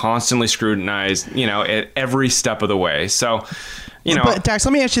photographed, constantly scrutinized, at every step of the way. So, But Dax,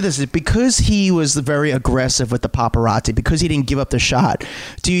 let me ask you this: because he was very aggressive with the paparazzi, because he didn't give up the shot,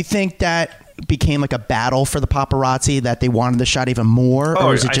 do you think that became like a battle for the paparazzi that they wanted the shot even more?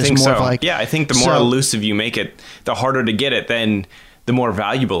 Or is it just more of like, I think the more elusive you make it, the harder to get it, then the more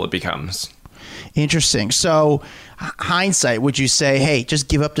valuable it becomes. Interesting. So, hindsight, would you say, hey, just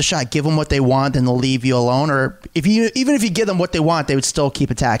give up the shot, give them what they want, and they'll leave you alone? Or even if you give them what they want, they would still keep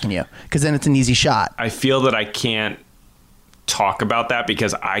attacking you because then it's an easy shot. I feel that I can't talk about that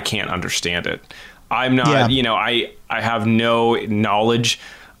because I can't understand it. I'm not, I have no knowledge.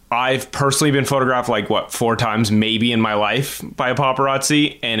 I've personally been photographed 4 times maybe in my life by a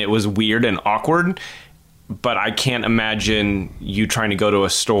paparazzi, and it was weird and awkward. But I can't imagine you trying to go to a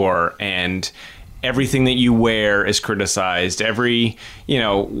store and everything that you wear is criticized. Every,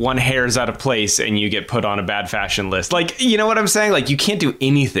 one hair is out of place and you get put on a bad fashion list. You know what I'm saying? You can't do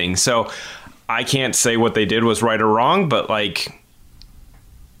anything. So I can't say what they did was right or wrong, but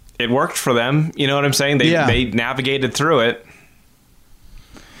it worked for them. You know what I'm saying? They navigated through it.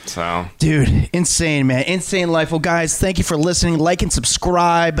 So, dude, insane, man. Insane life. Well, guys, thank you for listening. Like and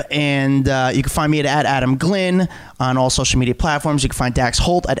subscribe. And you can find me at Adam Glynn on all social media platforms. You can find Dax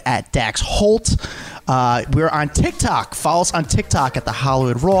Holt at Dax Holt. We're on TikTok. Follow us on TikTok at The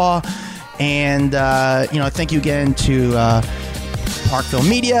Hollywood Raw. And, thank you again to Parkville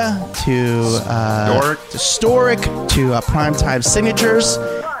Media, to Storic, to Primetime Signatures.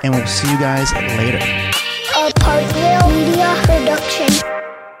 And we'll see you guys later. A Parkville Media Production.